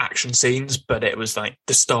action scenes, but it was like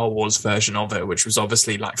the Star Wars version of it, which was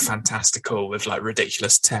obviously like fantastical with like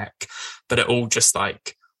ridiculous tech, but it all just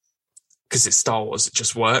like, because it's Star Wars, it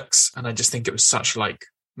just works. And I just think it was such like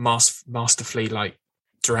masterfully like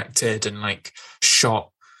directed and like shot.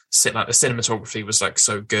 Like the cinematography was like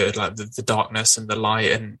so good, like the darkness and the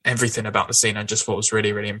light and everything about the scene I just thought was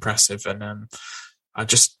really, really impressive. And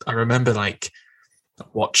I remember like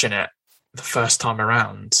watching it the first time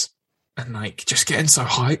around and like just getting so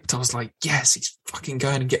hyped. I was like, yes, he's fucking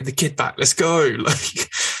going and getting the kid back, let's go. Like,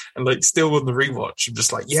 and like still on the rewatch, I'm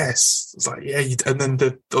just like, yes. It's like, yeah. And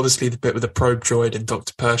then obviously the bit with the probe droid and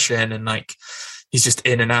Dr. Pershing, and like he's just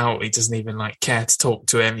in and out. He doesn't even like care to talk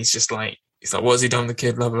to him. He's like, what has he done with the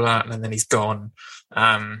kid, blah, blah, blah. And then he's gone.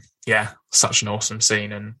 Yeah, such an awesome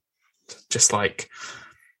scene. And just like,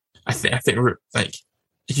 I think like,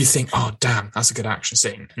 you think, oh, damn, that's a good action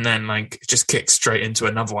scene. And then like, it just kicks straight into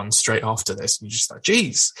another one straight after this. And you're just like,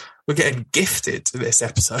 geez, we're getting gifted to this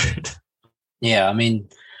episode. Yeah, I mean,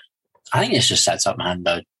 I think this just sets up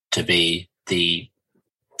Mando to be the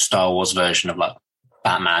Star Wars version of like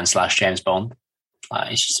Batman / James Bond.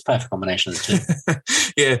 It's just a perfect combination of the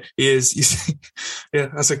two. Yeah, he is. Yeah,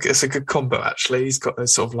 that's a good combo, actually. He's got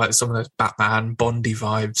those sort of like some of those Batman, Bondy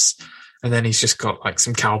vibes. And then he's just got like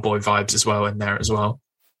some cowboy vibes as well in there as well.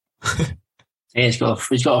 Yeah, he's got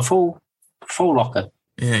a full locker.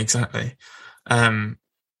 Yeah, exactly. And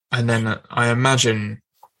then I imagine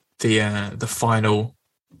the final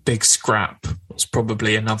big scrap was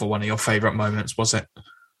probably another one of your favourite moments, was it?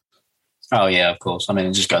 Oh yeah, of course. I mean,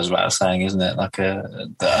 it just goes without saying, isn't it? Like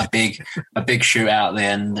a big shootout at the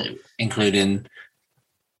end, including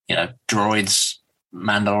droids,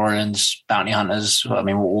 Mandalorians, bounty hunters. I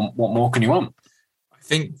mean, what more can you want? I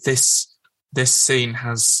think this scene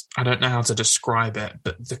has, I don't know how to describe it,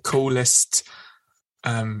 but the coolest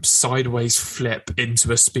sideways flip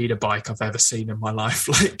into a speeder bike I've ever seen in my life.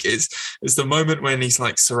 Like it's the moment when he's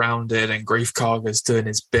like surrounded and Grief Karga's doing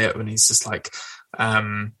his bit when he's just like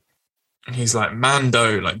he's like,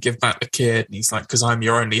 Mando, like give back the kid, and he's like, because I'm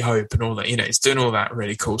your only hope, and all that, he's doing all that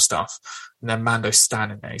really cool stuff. And then Mando's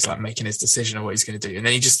standing there, he's like making his decision of what he's going to do, and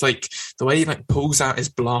then he just like the way he like pulls out his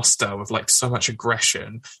blaster with like so much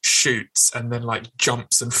aggression, shoots, and then like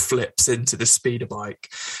jumps and flips into the speeder bike.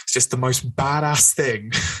 It's just the most badass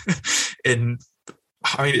thing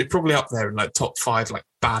it's probably up there in like top 5 like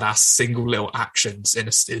badass single little actions in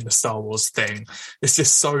a Star Wars thing. It's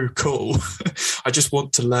just so cool. I just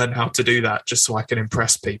want to learn how to do that just so I can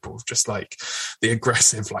impress people. Just like the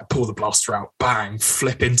aggressive, like pull the blaster out, bang,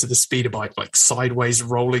 flip into the speeder bike, like sideways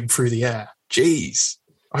rolling through the air. Jeez.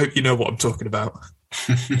 I hope you know what I'm talking about.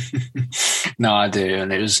 No, I do.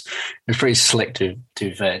 And it was pretty slick to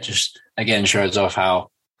be fair. Just again shows off how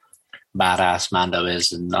badass Mando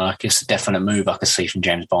is, and it's a definite move I could see from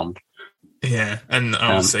James Bond. Yeah, and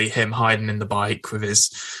obviously him hiding in the bike with his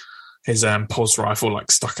pulse rifle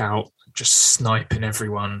like stuck out, just sniping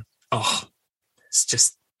everyone. Oh, it's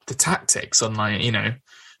just the tactics on like, you've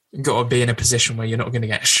got to be in a position where you're not going to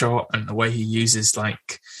get shot, and the way he uses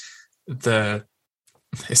like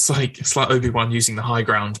it's like Obi-Wan using the high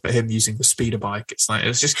ground, but him using the speeder bike. It's like, it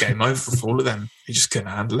was just game over for all of them. He just couldn't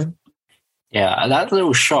handle him. Yeah, that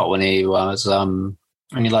little shot when he was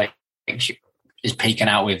is peeking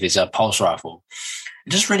out with his pulse rifle, it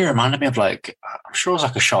just really reminded me of like, I'm sure it was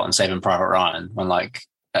like a shot in Saving Private Ryan when like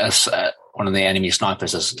one of the enemy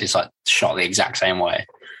snipers is like shot the exact same way.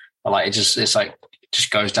 But, like it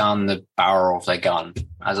just goes down the barrel of their gun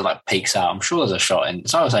as it like peeks out. I'm sure there's a shot in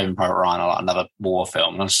Saving Private Ryan or like another war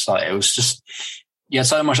film. And it was just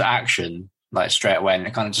so much action like straight away, and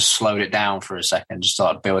it kind of just slowed it down for a second, just to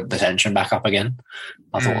like build the tension back up again.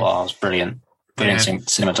 I thought, it was brilliant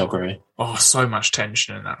cinematography. Oh, so much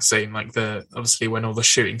tension in that scene. Like obviously when all the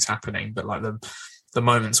shooting's happening, but like the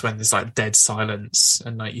moments when there's like dead silence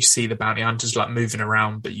and like you see the bounty hunters like moving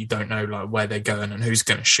around, but you don't know like where they're going and who's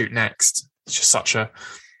going to shoot next. It's just such a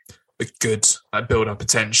good like build up of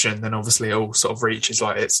tension. Then obviously it all sort of reaches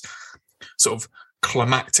like its sort of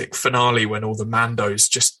climactic finale when all the Mandos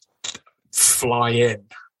just fly in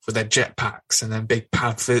with their jetpacks, and then big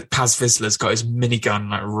Paz Vizsla's got his minigun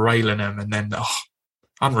like railing them, and then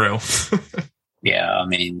unreal. Yeah, I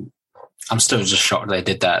mean, I'm still just shocked they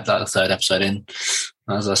did that the third episode in.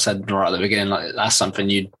 As I said right at the beginning, like that's something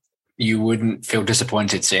you wouldn't feel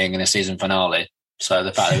disappointed seeing in a season finale. So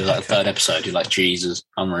the fact it was like the third episode, you're like, Jesus,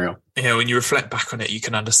 unreal. Yeah, when you reflect back on it, you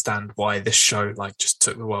can understand why this show like just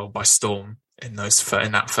took the world by storm in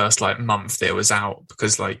that first like month that it was out,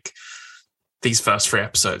 because like these first 3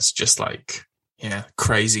 episodes just like,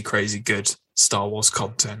 crazy good Star Wars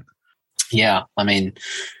content. Yeah, I mean,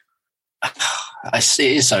 I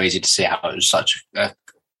see, it is so easy to see how it was such a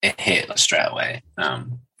hit like, straight away.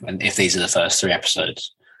 And if these are the first 3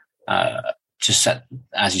 episodes, just set,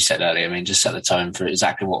 as you said earlier, I mean, just set the tone for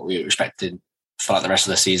exactly what we expected for like the rest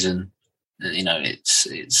of the season. You know,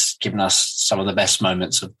 it's given us some of the best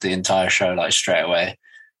moments of the entire show, like straight away.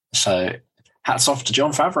 So, hats off to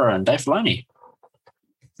Jon Favreau and Dave Filoni.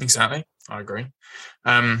 Exactly, I agree.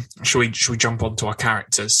 Should we jump on to our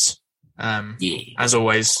characters? As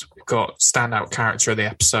always, we've got standout character of the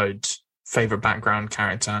episode, favorite background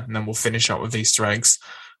character, and then we'll finish up with Easter eggs.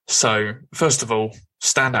 So, first of all,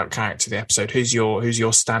 standout character of the episode. Who's your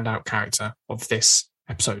standout character of this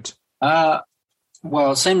episode?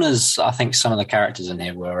 Well, same as I think some of the characters in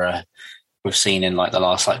here we've seen in like the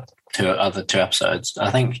last like 2 episodes.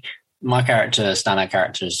 I think my standout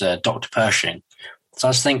character is Dr. Pershing. So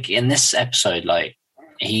I just think in this episode, like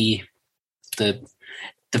the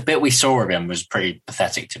bit we saw of him was pretty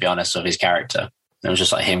pathetic, to be honest, of his character. It was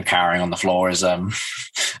just like him cowering on the floor as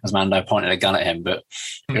Mando pointed a gun at him. But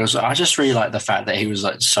I just really like the fact that he was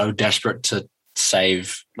like so desperate to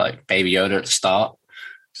save like Baby Yoda at the start.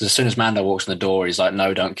 Because as soon as Mando walks in the door, he's like,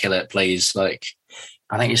 "No, don't kill it, please." Like,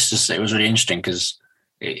 I think it was really interesting because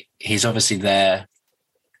he's obviously there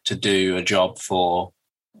to do a job for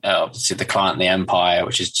obviously the client, the Empire,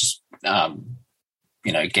 which is just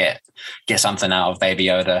get something out of Baby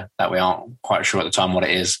Yoda that we aren't quite sure at the time what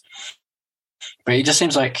it is. But he just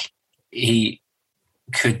seems like he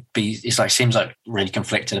could be. Seems like really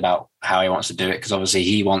conflicted about how he wants to do it because obviously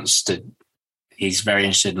he's very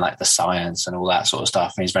interested in like the science and all that sort of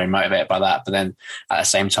stuff, and he's very motivated by that. But then at the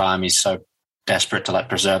same time, he's so desperate to like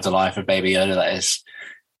preserve the life of Baby Yoda that it's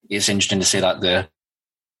interesting to see like the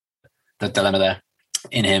dilemma there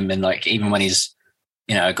in him, and like even when he's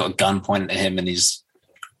got a gun pointed at him and he's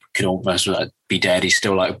could almost like be dead, he's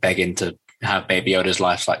still like begging to have Baby Yoda's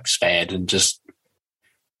life like spared, and just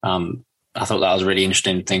I thought that was a really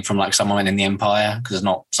interesting thing from like someone in the Empire, because it's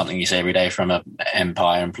not something you see every day from an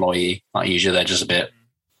Empire employee. Like usually they're just a bit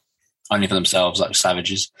only for themselves, like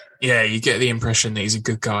savages. Yeah, you get the impression that he's a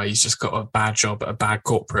good guy. He's just got a bad job at a bad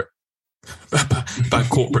corporate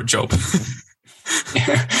job.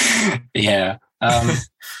 Yeah. Yeah.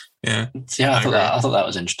 Yeah, I thought that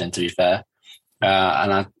was interesting, to be fair.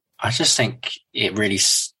 And I just think it really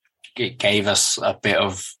gave us a bit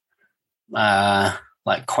of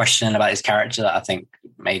like questioning about his character that I think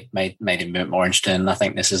made him a bit more interesting. I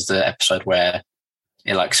think this is the episode where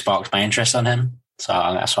it like sparked my interest on him. So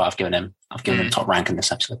that's why I've given him top rank in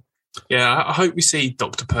this episode. Yeah, I hope we see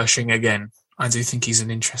Dr. Pershing again. I do think he's an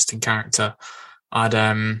interesting character.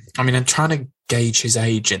 I'm trying to gauge his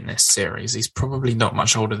age in this series. He's probably not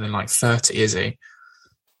much older than like 30, is he?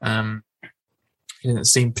 He doesn't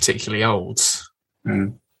seem particularly old.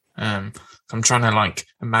 I'm trying to like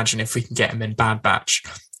imagine if we can get him in Bad Batch,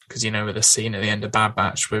 because with the scene at the end of Bad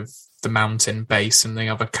Batch with the mountain base and the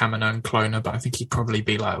other Kamino and Cloner, but I think he'd probably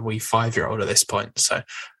be like a wee 5-year-old at this point, so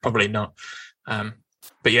probably not.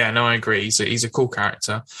 But yeah, no, I agree. He's a cool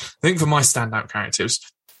character. I think for my standout characters,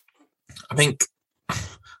 I think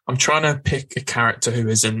I'm trying to pick a character who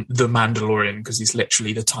is in The Mandalorian, because he's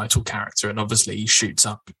literally the title character, and obviously he shoots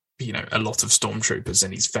up, a lot of stormtroopers,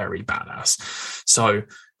 and he's very badass. So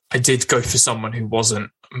I did go for someone who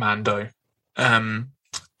wasn't Mando, and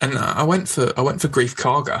I went for Greef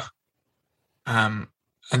Karga. And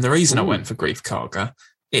the reason I went for Greef Karga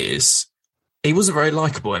is he wasn't very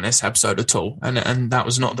likable in this episode at all, and that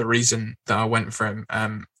was not the reason that I went for him.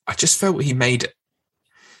 I just felt he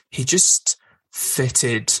just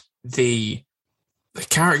fitted the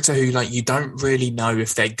character who, like, you don't really know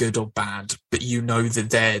if they're good or bad, but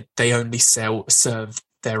that they only serve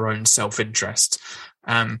their own self-interest.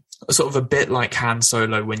 Sort of a bit like Han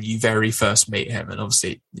Solo when you very first meet him, and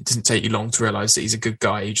obviously it doesn't take you long to realize that he's a good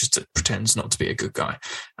guy. He just pretends not to be a good guy.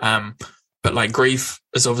 But like Greef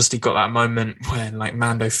has obviously got that moment when like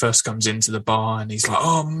Mando first comes into the bar and he's like,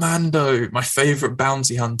 "Oh, Mando, my favorite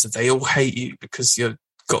bounty hunter. They all hate you because you've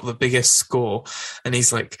got the biggest score." And he's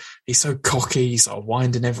so cocky. He's like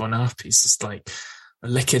winding everyone up. He's just like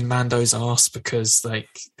licking Mando's ass because like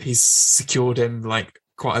he's secured him like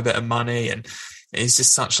quite a bit of money, and he's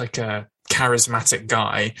just such like a charismatic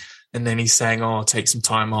guy. And then he's saying, "Oh, take some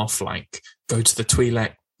time off, like go to the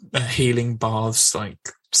Twi'lek healing baths, like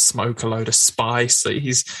smoke a load of spice." So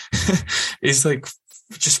he's like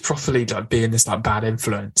just properly like being this like bad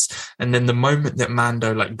influence. And then the moment that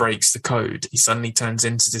Mando like breaks the code, he suddenly turns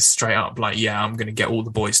into this straight up like, "Yeah, I'm going to get all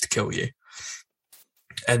the boys to kill you."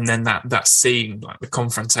 And then that scene, like the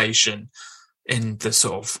confrontation in the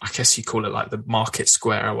sort of, I guess you call it like the market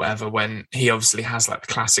square or whatever, when he obviously has like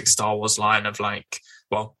the classic Star Wars line of like,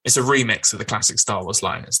 well, it's a remix of the classic Star Wars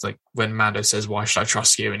line. It's like when Mando says, "Why should I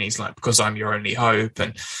trust you?" And he's like, "Because I'm your only hope."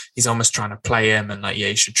 And he's almost trying to play him and like, "Yeah,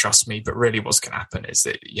 you should trust me." But really what's going to happen is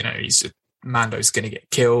that, Mando's going to get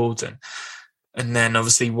killed. And then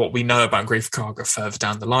obviously what we know about Greef Karga further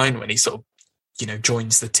down the line when he sort of,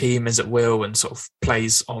 joins the team as it will and sort of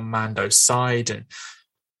plays on Mando's side.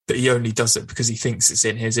 But he only does it because he thinks it's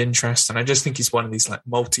in his interest. And I just think he's one of these like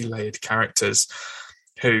multi-layered characters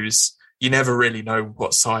who's, you never really know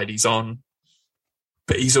what side he's on,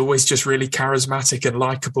 but he's always just really charismatic and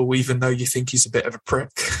likable, even though you think he's a bit of a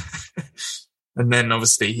prick. And then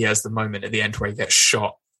obviously he has the moment at the end where he gets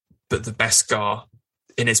shot, but the Beskar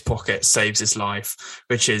in his pocket saves his life,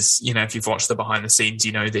 which is, if you've watched the behind the scenes,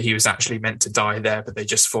 you know that he was actually meant to die there, but they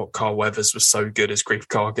just thought Carl Weathers was so good as Greef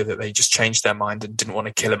Karga that they just changed their mind and didn't want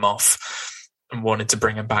to kill him off and wanted to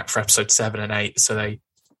bring him back for episode 7 and 8. So they,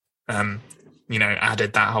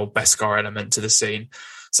 added that whole Beskar element to the scene.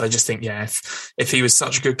 So I just think, if he was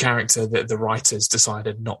such a good character that the writers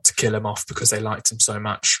decided not to kill him off because they liked him so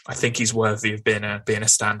much, I think he's worthy of being a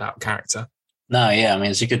standout character. No, yeah, I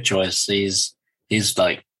mean, it's a good choice. He's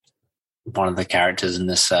like one of the characters in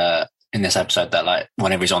this episode that, like,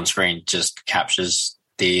 whenever he's on screen, just captures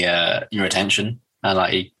the your attention, and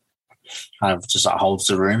like he kind of just like holds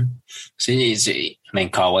the room. So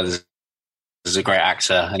Carl Weathers is a great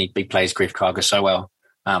actor, and he plays Greef Karga so well.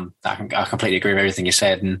 I completely agree with everything you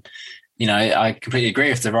said, and I completely agree.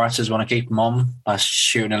 If the writers want to keep him on by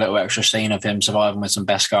shooting a little extra scene of him surviving with some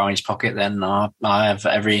Beskar in his pocket, then I have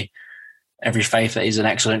every faith that he's an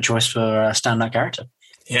excellent choice for a standout character.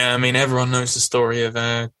 Yeah, I mean, everyone knows the story of,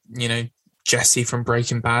 Jesse from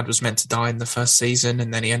Breaking Bad was meant to die in the first season,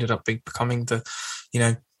 and then he ended up becoming the,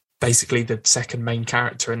 basically the second main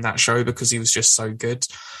character in that show because he was just so good.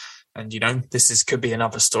 And, this could be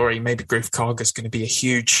another story. Maybe Greef Karga is going to be a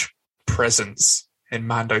huge presence in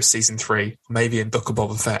Mando season 3, maybe in Book of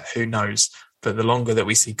Boba Fett, who knows? But the longer that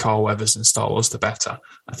we see Carl Weathers in Star Wars, the better.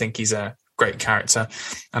 I think he's a great character.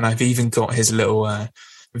 And I've even got his little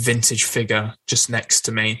vintage figure just next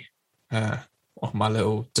to me on my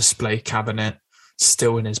little display cabinet,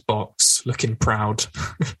 still in his box, looking proud.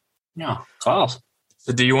 Yeah, class.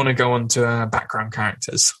 So do you want to go on to background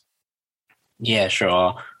characters? Yeah,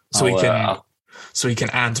 sure. So we can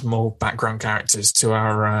add more background characters to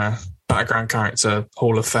our background character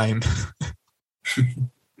Hall of Fame.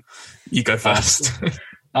 You go first.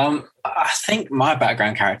 I think my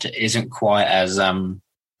background character isn't quite as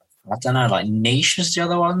like niche as the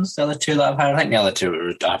other ones. The other two that I've had, I think the other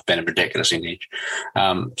two have been ridiculously niche.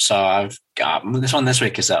 So I've got this one this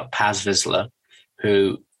week is Paz Vizsla,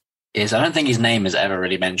 who is, I don't think his name is ever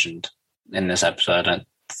really mentioned in this episode, I don't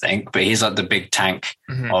think, but he's like the big tank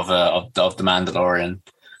of the Mandalorian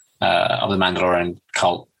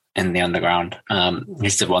cult in the underground.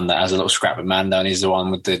 He's the one that has a little scrap with Mando, and he's the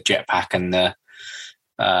one with the jetpack and the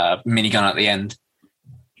minigun at the end.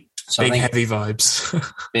 So big heavy vibes.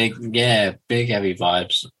 big heavy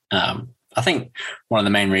vibes. I think one of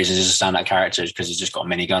the main reasons he's a standout character is because he's just got a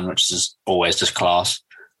minigun, which is always just class,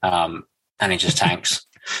 and he just tanks.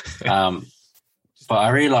 But I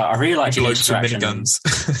really like his interaction. Miniguns.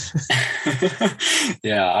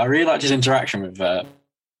 Yeah, I really liked his interaction with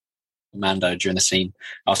Mando during the scene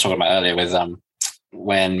I was talking about earlier with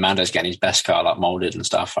when Mando's getting his Beskar like molded and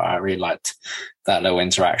stuff. I really liked that little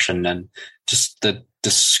interaction, and just the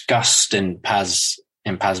disgust in Paz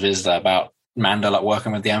Vizsla about Mando like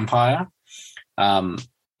working with the Empire,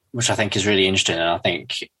 which I think is really interesting, and I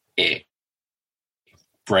think it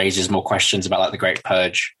raises more questions about like the Great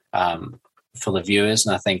Purge for the viewers,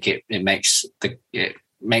 and I think it makes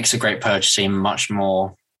a Great Purge seem much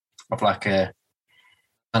more of like a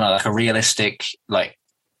realistic like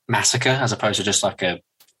massacre as opposed to just like a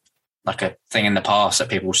thing in the past that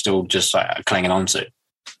people still just like are clinging on to.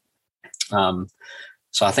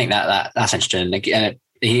 So I think that's interesting. And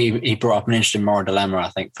he brought up an interesting moral dilemma, I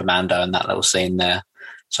think, for Mando in that little scene there.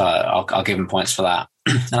 So I'll give him points for that.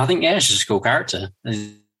 And I think, it's just a cool character.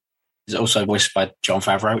 He's also voiced by Jon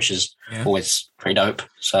Favreau, which is always pretty dope.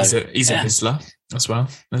 So he's a Vizsla as well.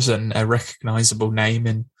 There's a recognisable name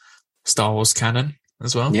in Star Wars canon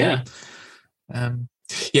as well. Yeah.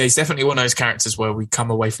 He's definitely one of those characters where we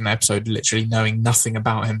come away from the episode literally knowing nothing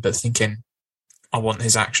about him, but thinking, I want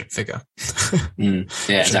his action figure. Yeah,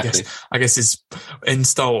 exactly. I guess is in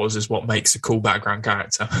Star Wars is what makes a cool background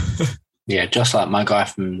character. Yeah, just like my guy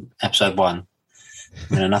from episode 1.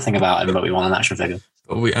 We know nothing about him, but we want an action figure.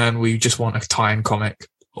 We just want a tie-in comic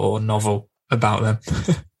or novel about them.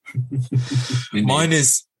 Mine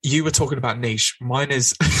is, you were talking about niche. Mine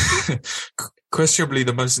is questionably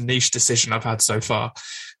the most niche decision I've had so far.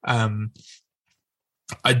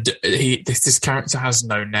 This character has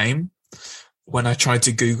no name. When I tried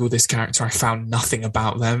to Google this character, I found nothing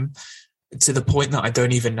about them, to the point that I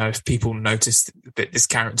don't even know if people noticed that this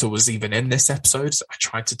character was even in this episode. I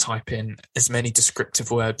tried to type in as many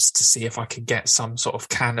descriptive words to see if I could get some sort of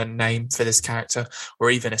canon name for this character,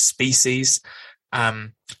 or even a species.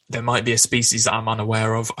 There might be a species that I'm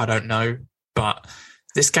unaware of. I don't know. But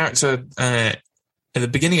this character, at the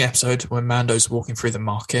beginning of the episode, when Mando's walking through the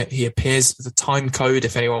market, he appears. The time code,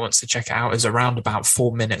 if anyone wants to check it out, is around about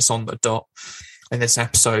 4 minutes on the dot. In this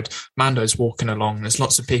episode, Mando's walking along. There's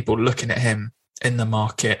lots of people looking at him in the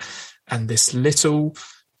market, and this little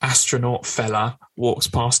astronaut fella walks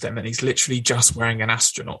past him, and he's literally just wearing an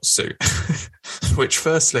astronaut suit, which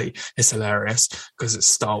firstly is hilarious because it's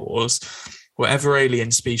Star Wars. Whatever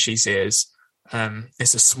alien species he is,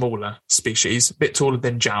 it's a smaller species, a bit taller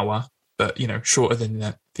than Jawa, but, shorter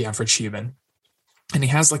than the average human. And he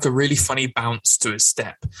has like a really funny bounce to his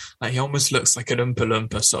step. Like he almost looks like an Oompa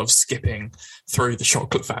Loompa sort of skipping through the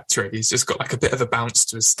chocolate factory. He's just got like a bit of a bounce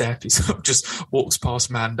to his step. He sort of just walks past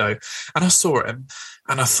Mando. And I saw him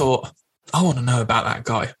and I thought, I want to know about that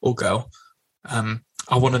guy or girl. I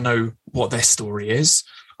want to know what their story is.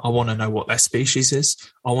 I want to know what their species is.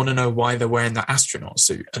 I want to know why they're wearing the astronaut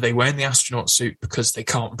suit. Are they wearing the astronaut suit because they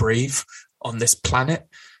can't breathe on this planet?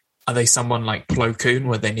 Are they someone like Plo Koon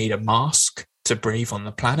where they need a mask to breathe on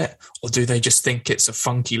the planet? Or do they just think it's a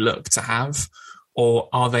funky look to have? Or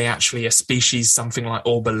are they actually a species, something like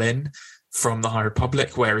Oberlin from the High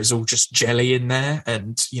Republic, where it's all just jelly in there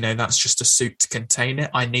and, that's just a suit to contain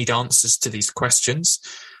it? I need answers to these questions.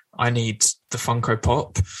 I need the Funko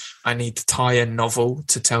Pop. I need the tie-in novel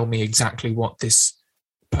to tell me exactly what this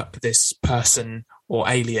person or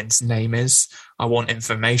alien's name is. I want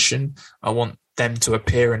information. I want them to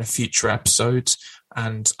appear in a future episode,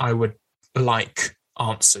 and I would like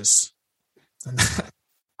answers. And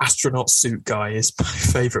astronaut suit guy is my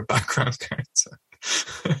favorite background character.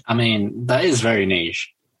 I mean, that is very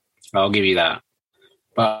niche. I'll give you that.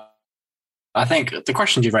 But I think the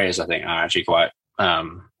questions you've raised, are actually quite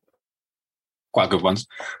good ones.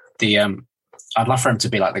 I'd love for him to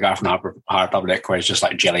be like the guy from the High Republic, where it's just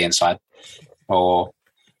like jelly inside, or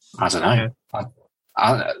I don't know. Yeah.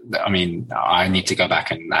 I mean, I need to go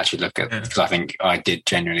back and actually look at, because I think I did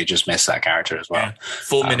genuinely just miss that character as well.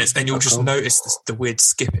 4 minutes, and you'll just notice the weird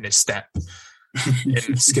skip in his step,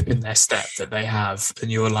 skipping their step that they have, and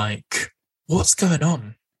you're like, what's going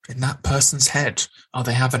on in that person's head? Are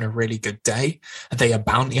they having a really good day? Are they a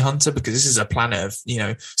bounty hunter? Because this is a planet of,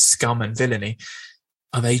 scum and villainy.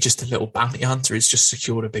 Are they just a little bounty hunter who's just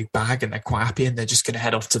secured a big bag and they're quite happy and they're just going to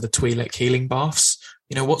head off to the Twi'lek healing baths?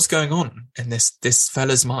 What's going on in this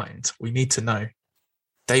fella's mind? We need to know.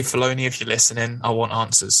 Dave Filoni, if you're listening, I want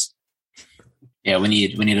answers. Yeah, we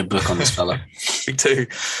need a book on this fella.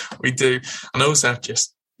 We do. And also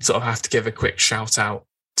just sort of have to give a quick shout out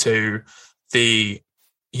to my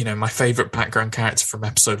favorite background character from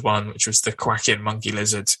episode 1, which was the quacking monkey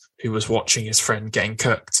lizard who was watching his friend getting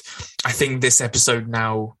cooked. I think this episode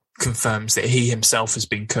now confirms that he himself has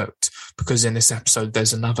been cooked, because in this episode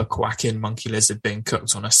there's another quacking monkey lizard being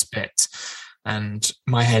cooked on a spit. And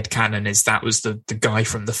my headcanon is that was the guy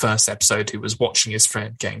from the first episode who was watching his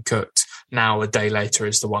friend getting cooked. Now, a day later,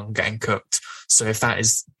 is the one getting cooked. So if that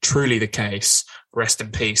is truly the case, rest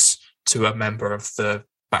in peace to a member of the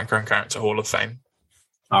Background Character Hall of Fame.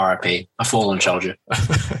 R.I.P. A fallen soldier.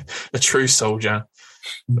 A true soldier.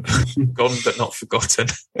 Gone but not forgotten.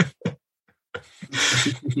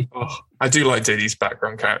 I do like doing these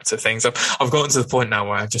background character things. I've gotten to the point now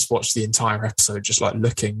where I've just watched the entire episode just like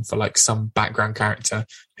looking for like some background character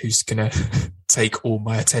who's going to take all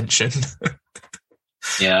my attention.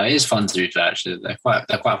 Yeah, it is fun to do that, actually. They're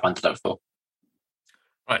quite fun to look for.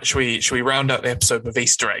 Right, should we round out the episode with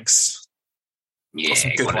Easter eggs? Yeah, got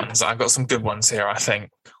some good ones. I've got some good ones here, I think.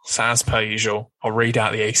 So as per usual, I'll read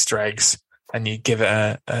out the Easter eggs and you give it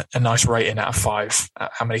a nice rating out of 5.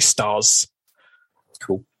 How many stars?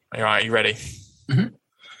 Cool. All right, you ready? Mm-hmm.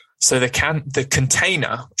 So the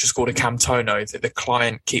container, which is called a Camtono, that the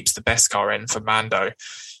client keeps the Beskar in for Mando,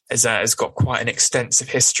 has got quite an extensive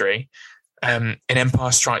history. In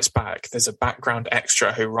Empire Strikes Back, there's a background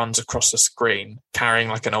extra who runs across the screen carrying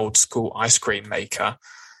like an old school ice cream maker.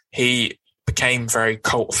 He became very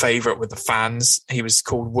cult favorite with the fans. He was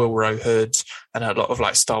called Wilro Hood, and a lot of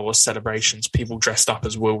like Star Wars celebrations, people dressed up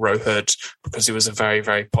as Wilro Hood because he was a very,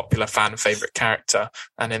 very popular fan favorite character.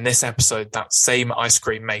 And in this episode, that same ice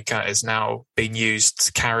cream maker is now being used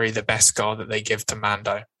to carry the Beskar that they give to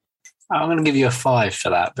Mando. I'm going to give you a 5 for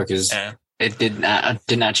that because it didn't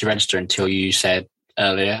actually register until you said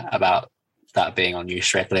earlier about that being on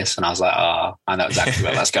Easter egg list, and I was like, I know exactly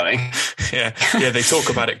where that's going. yeah, they talk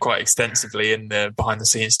about it quite extensively in the behind the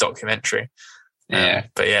scenes documentary.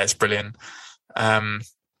 But yeah, it's brilliant.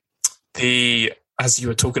 As you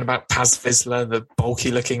were talking about, Paz Vizsla, the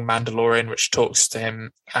bulky looking Mandalorian, which talks to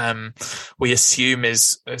him, we assume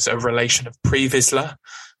is a relation of Pre Vizsla,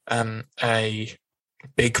 a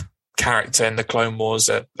big character in the Clone Wars,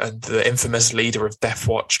 and the infamous leader of Death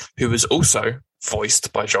Watch, who was also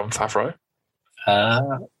voiced by Jon Favreau.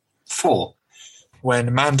 4.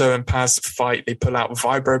 When Mando and Paz fight, they pull out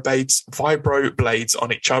vibro blades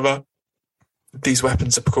on each other. These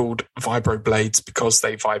weapons are called vibro blades because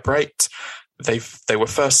they vibrate. They were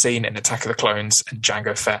first seen in Attack of the Clones, and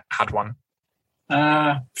Jango Fett had one.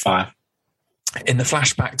 5. In the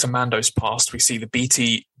flashback to Mando's past, we see the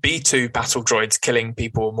B2 battle droids killing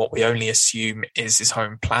people on what we only assume is his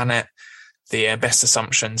home planet. The best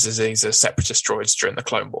assumptions is these are separatist droids during the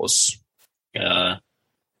Clone Wars.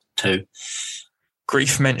 2.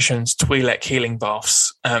 Greef mentions Twi'lek healing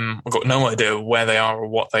baths. I've got no idea where they are or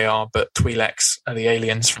what they are, but Twi'leks are the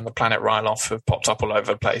aliens from the planet Ryloth who have popped up all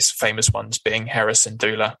over the place, famous ones being Hera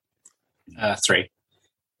Syndulla. 3.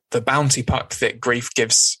 The bounty puck that Greef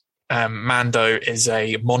gives Mando is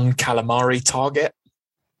a Mon Calamari target.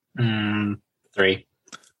 3.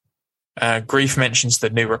 Greef mentions the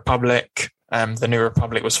New Republic. The New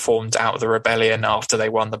Republic was formed out of the rebellion after they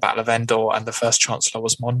won the Battle of Endor, and the first Chancellor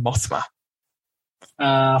was Mon Mothma.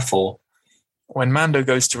 4. When Mando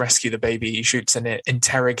goes to rescue the baby, he shoots an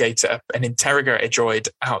interrogator droid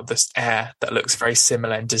out of the air that looks very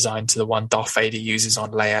similar in design to the one Darth Vader uses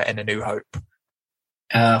on Leia in A New Hope.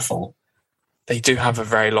 4. They do have a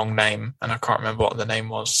very long name, and I can't remember what the name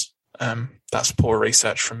was. That's poor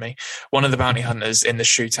research from me. One of the bounty hunters in the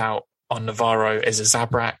shootout on Navarro is a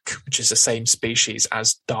Zabrak, which is the same species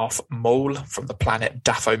as Darth Maul from the planet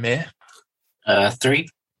Dathomir. 3.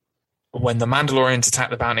 When the Mandalorians attack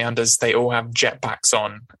the bounty hunters, they all have jetpacks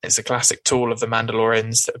on. It's a classic tool of the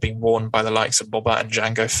Mandalorians that have been worn by the likes of Boba and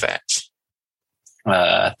Jango Fett.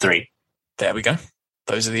 3. There we go.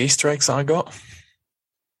 Those are the Easter eggs I got.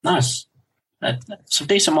 Nice. Some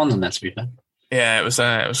decent ones in there, to be fair. Yeah, it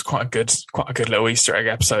was quite a good little Easter egg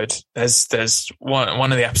episode. There's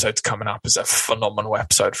one of the episodes coming up is a phenomenal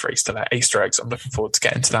episode for Easter eggs. I'm looking forward to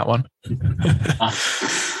getting to that one.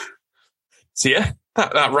 So yeah,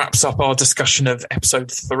 that wraps up our discussion of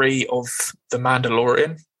episode 3 of The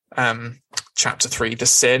Mandalorian, chapter 3, The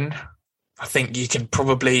Sin. I think you can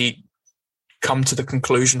probably come to the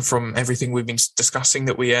conclusion from everything we've been discussing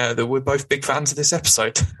that we're both big fans of this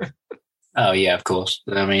episode. Oh yeah, of course.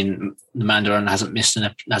 I mean, The Mandalorian hasn't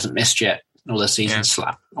missed yet. All the seasons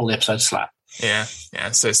slap. All the episodes slap. Yeah.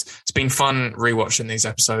 So it's been fun rewatching these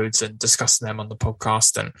episodes and discussing them on the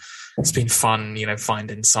podcast, and it's been fun,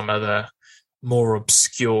 finding some of the more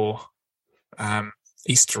obscure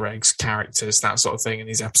Easter eggs, characters, that sort of thing in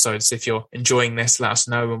these episodes. If you're enjoying this, let us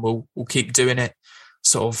know, and we'll keep doing it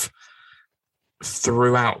sort of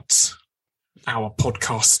throughout our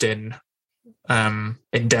podcasting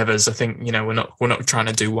endeavors. I think we're not trying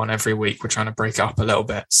to do one every week. We're trying to break it up a little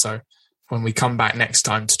bit. So when we come back next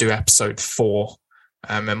time to do episode 4,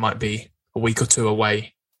 it might be a week or 2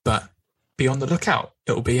 away, but be on the lookout.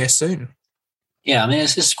 It'll be here soon. Yeah, I mean,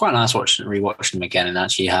 it's quite nice rewatching them again and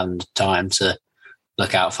actually having the time to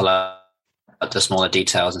look out for the smaller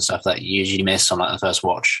details and stuff that you usually miss on the first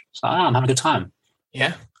watch. So I'm having a good time.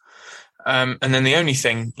 Yeah. And then the only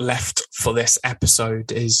thing left for this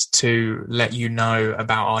episode is to let you know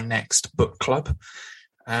about our next book club.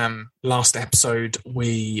 Last episode,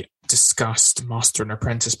 we discussed Master and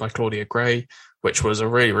Apprentice by Claudia Gray, which was a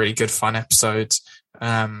really, really good fun episode.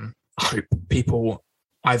 I hope people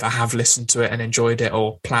either have listened to it and enjoyed it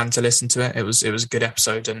or plan to listen to it. It was a good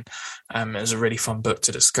episode, and it was a really fun book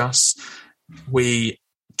to discuss.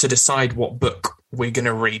 To decide what book we're going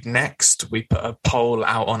to read next, we put a poll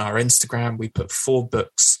out on our Instagram. We put 4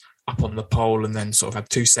 books up on the poll and then sort of had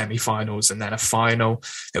 2 semi-finals and then a final.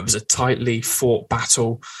 It was a tightly fought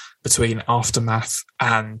battle between Aftermath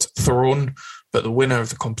and Thrawn, but the winner of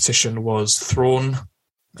the competition was Thrawn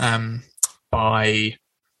by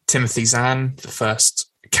Timothy Zahn, the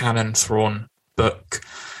first canon Thrawn book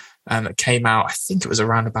that came out, I think it was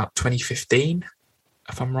around about 2015,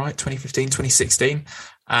 if I'm right, 2015, 2016.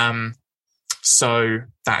 So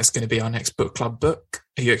that is going to be our next book club book.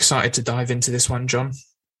 Are you excited to dive into this one, John?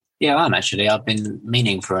 Yeah, I'm actually. I've been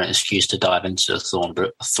meaning for an excuse to dive into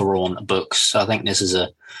Thrawn books. I think this is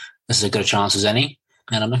a good chance as any,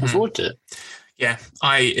 and I'm looking forward to it. Yeah,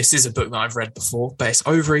 this is a book that I've read before, but it's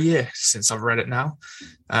over a year since I've read it now.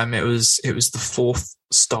 It was the 4th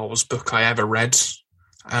Star Wars book I ever read.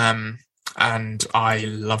 and I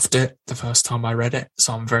loved it the first time I read it.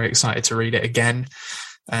 So I'm very excited to read it again.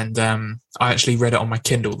 And I actually read it on my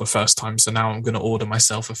Kindle the first time. So now I'm going to order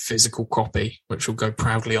myself a physical copy, which will go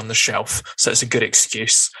proudly on the shelf. So it's a good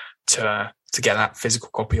excuse to get that physical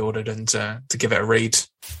copy ordered and to give it a read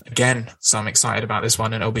again. So I'm excited about this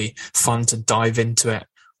one, and it'll be fun to dive into it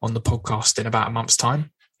on the podcast in about a month's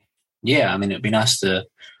time. Yeah, I mean, it'd be nice to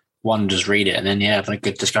just read it and then have a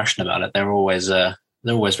good discussion about it. They're always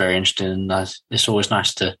very interesting, and it's always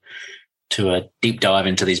nice to deep dive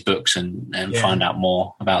into these books and find out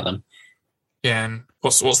more about them. Yeah, and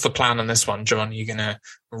what's the plan on this one, John? Are you going to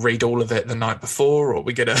read all of it the night before, or are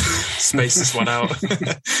we going to space this one out?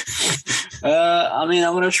 I mean,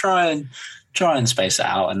 I'm going to try and space it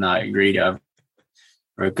out and read it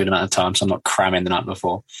for a good amount of time, so I'm not cramming the night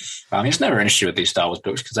before. I mean, it's never an issue with these Star Wars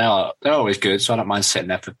books because they're always good, so I don't mind sitting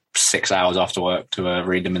there for 6 hours after work to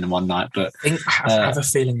read them in one night. But I have a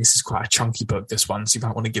feeling this is quite a chunky book, this one, so you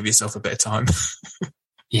might want to give yourself a bit of time.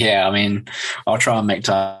 Yeah, I mean, I'll try and make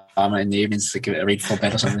time in the evenings to give it a read before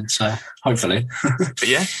bed or something, so hopefully. But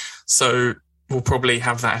yeah, so we'll probably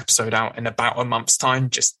have that episode out in about a month's time.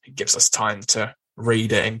 Just it gives us time to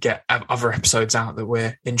read it and get other episodes out that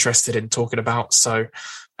we're interested in talking about. So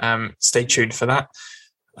stay tuned for that.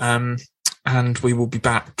 And we will be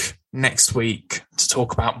back next week to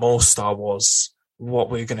talk about more Star Wars. What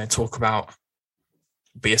we're going to talk about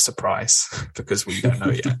will be a surprise because we don't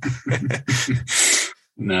know yet.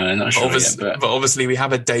 No, not sure yet. But obviously we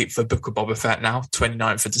have a date for Book of Boba Fett now,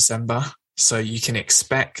 29th of December. So you can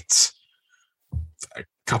expect a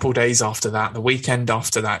couple days after that, the weekend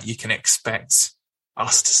after that, you can expect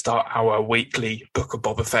us to start our weekly Book of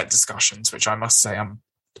Boba Fett discussions, which I must say I'm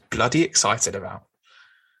bloody excited about.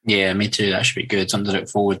 Yeah, me too. That should be good. Something to look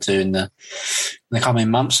forward to in the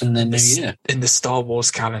coming months and the new year. In the Star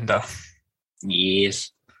Wars calendar.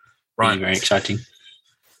 Yes. Right. Really very exciting.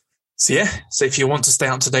 So if you want to stay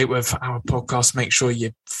up to date with our podcast, make sure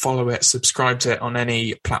you follow it, subscribe to it on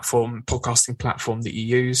any podcasting platform that you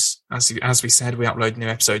use. As we said, we upload new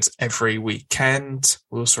episodes every weekend.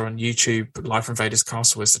 We're also on YouTube. Live from Vader's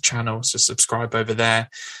Castle is the channel, so subscribe over there.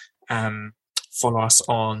 Follow us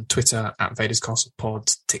on Twitter at Vader's Castle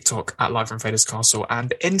Pod, TikTok at Live from Vader's Castle,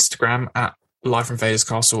 and Instagram at Live from Vader's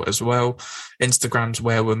Castle as well. Instagram's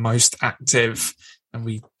where we're most active, and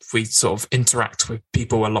we sort of interact with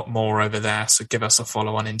people a lot more over there. So give us a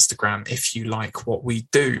follow on Instagram if you like what we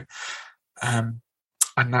do. And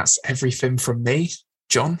that's everything from me.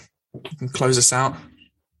 John, you can close us out.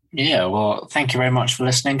 Yeah, well, thank you very much for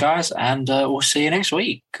listening, guys, and we'll see you next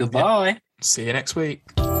week. Goodbye. See you next week.